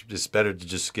it's better to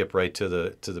just skip right to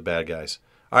the bad guys.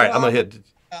 All right, I'm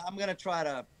gonna try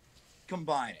to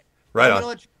combine it. Right on. I'm gonna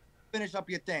let you finish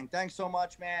up your thing. Thanks so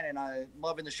much, man, and I'm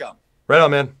loving the show. Right on,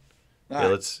 man. All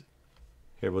right.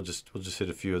 We'll just hit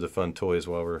a few of the fun toys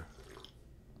while we're...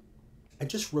 I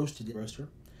just roasted the roaster.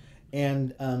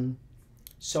 And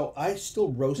so I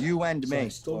still roast. You and me. I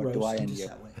still roast. Do I end you?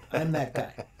 That way. I'm that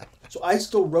guy. So I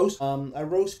still roast. I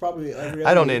roast probably every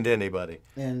I don't week, end anybody.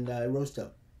 And I roast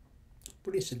a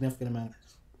pretty significant amount.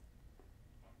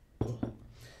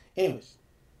 Anyways.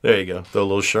 There you go. Throw a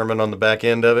little Sherman on the back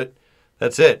end of it.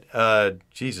 That's it.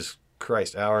 Jesus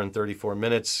Christ, hour and 34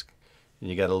 minutes. And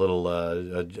you got a little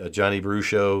a Jonny Bru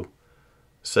show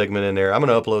segment in there. I'm going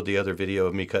to upload the other video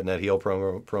of me cutting that heel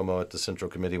promo at the Central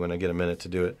Committee when I get a minute to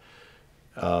do it.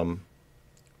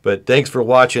 But thanks for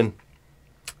watching,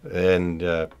 and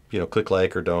click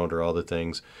like or don't or all the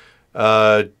things.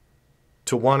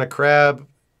 Tawana Crab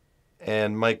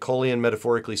and Mike Colian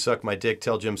metaphorically suck my dick.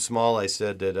 Tell Jim Small I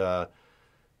said that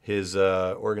his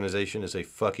organization is a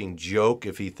fucking joke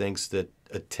if he thinks that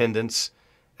attendance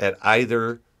at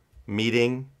either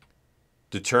meeting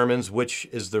determines which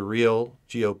is the real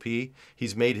GOP.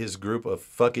 He's made his group a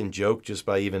fucking joke just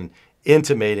by even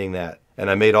intimating that. And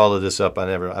I made all of this up. I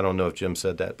don't know if Jim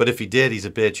said that. But if he did, he's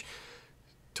a bitch.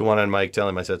 Tawana and Mike, tell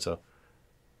him I said so.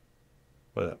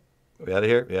 What up? We out of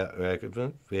here? Yeah,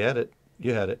 we had it.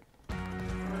 You had it.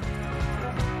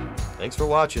 Thanks for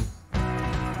watching.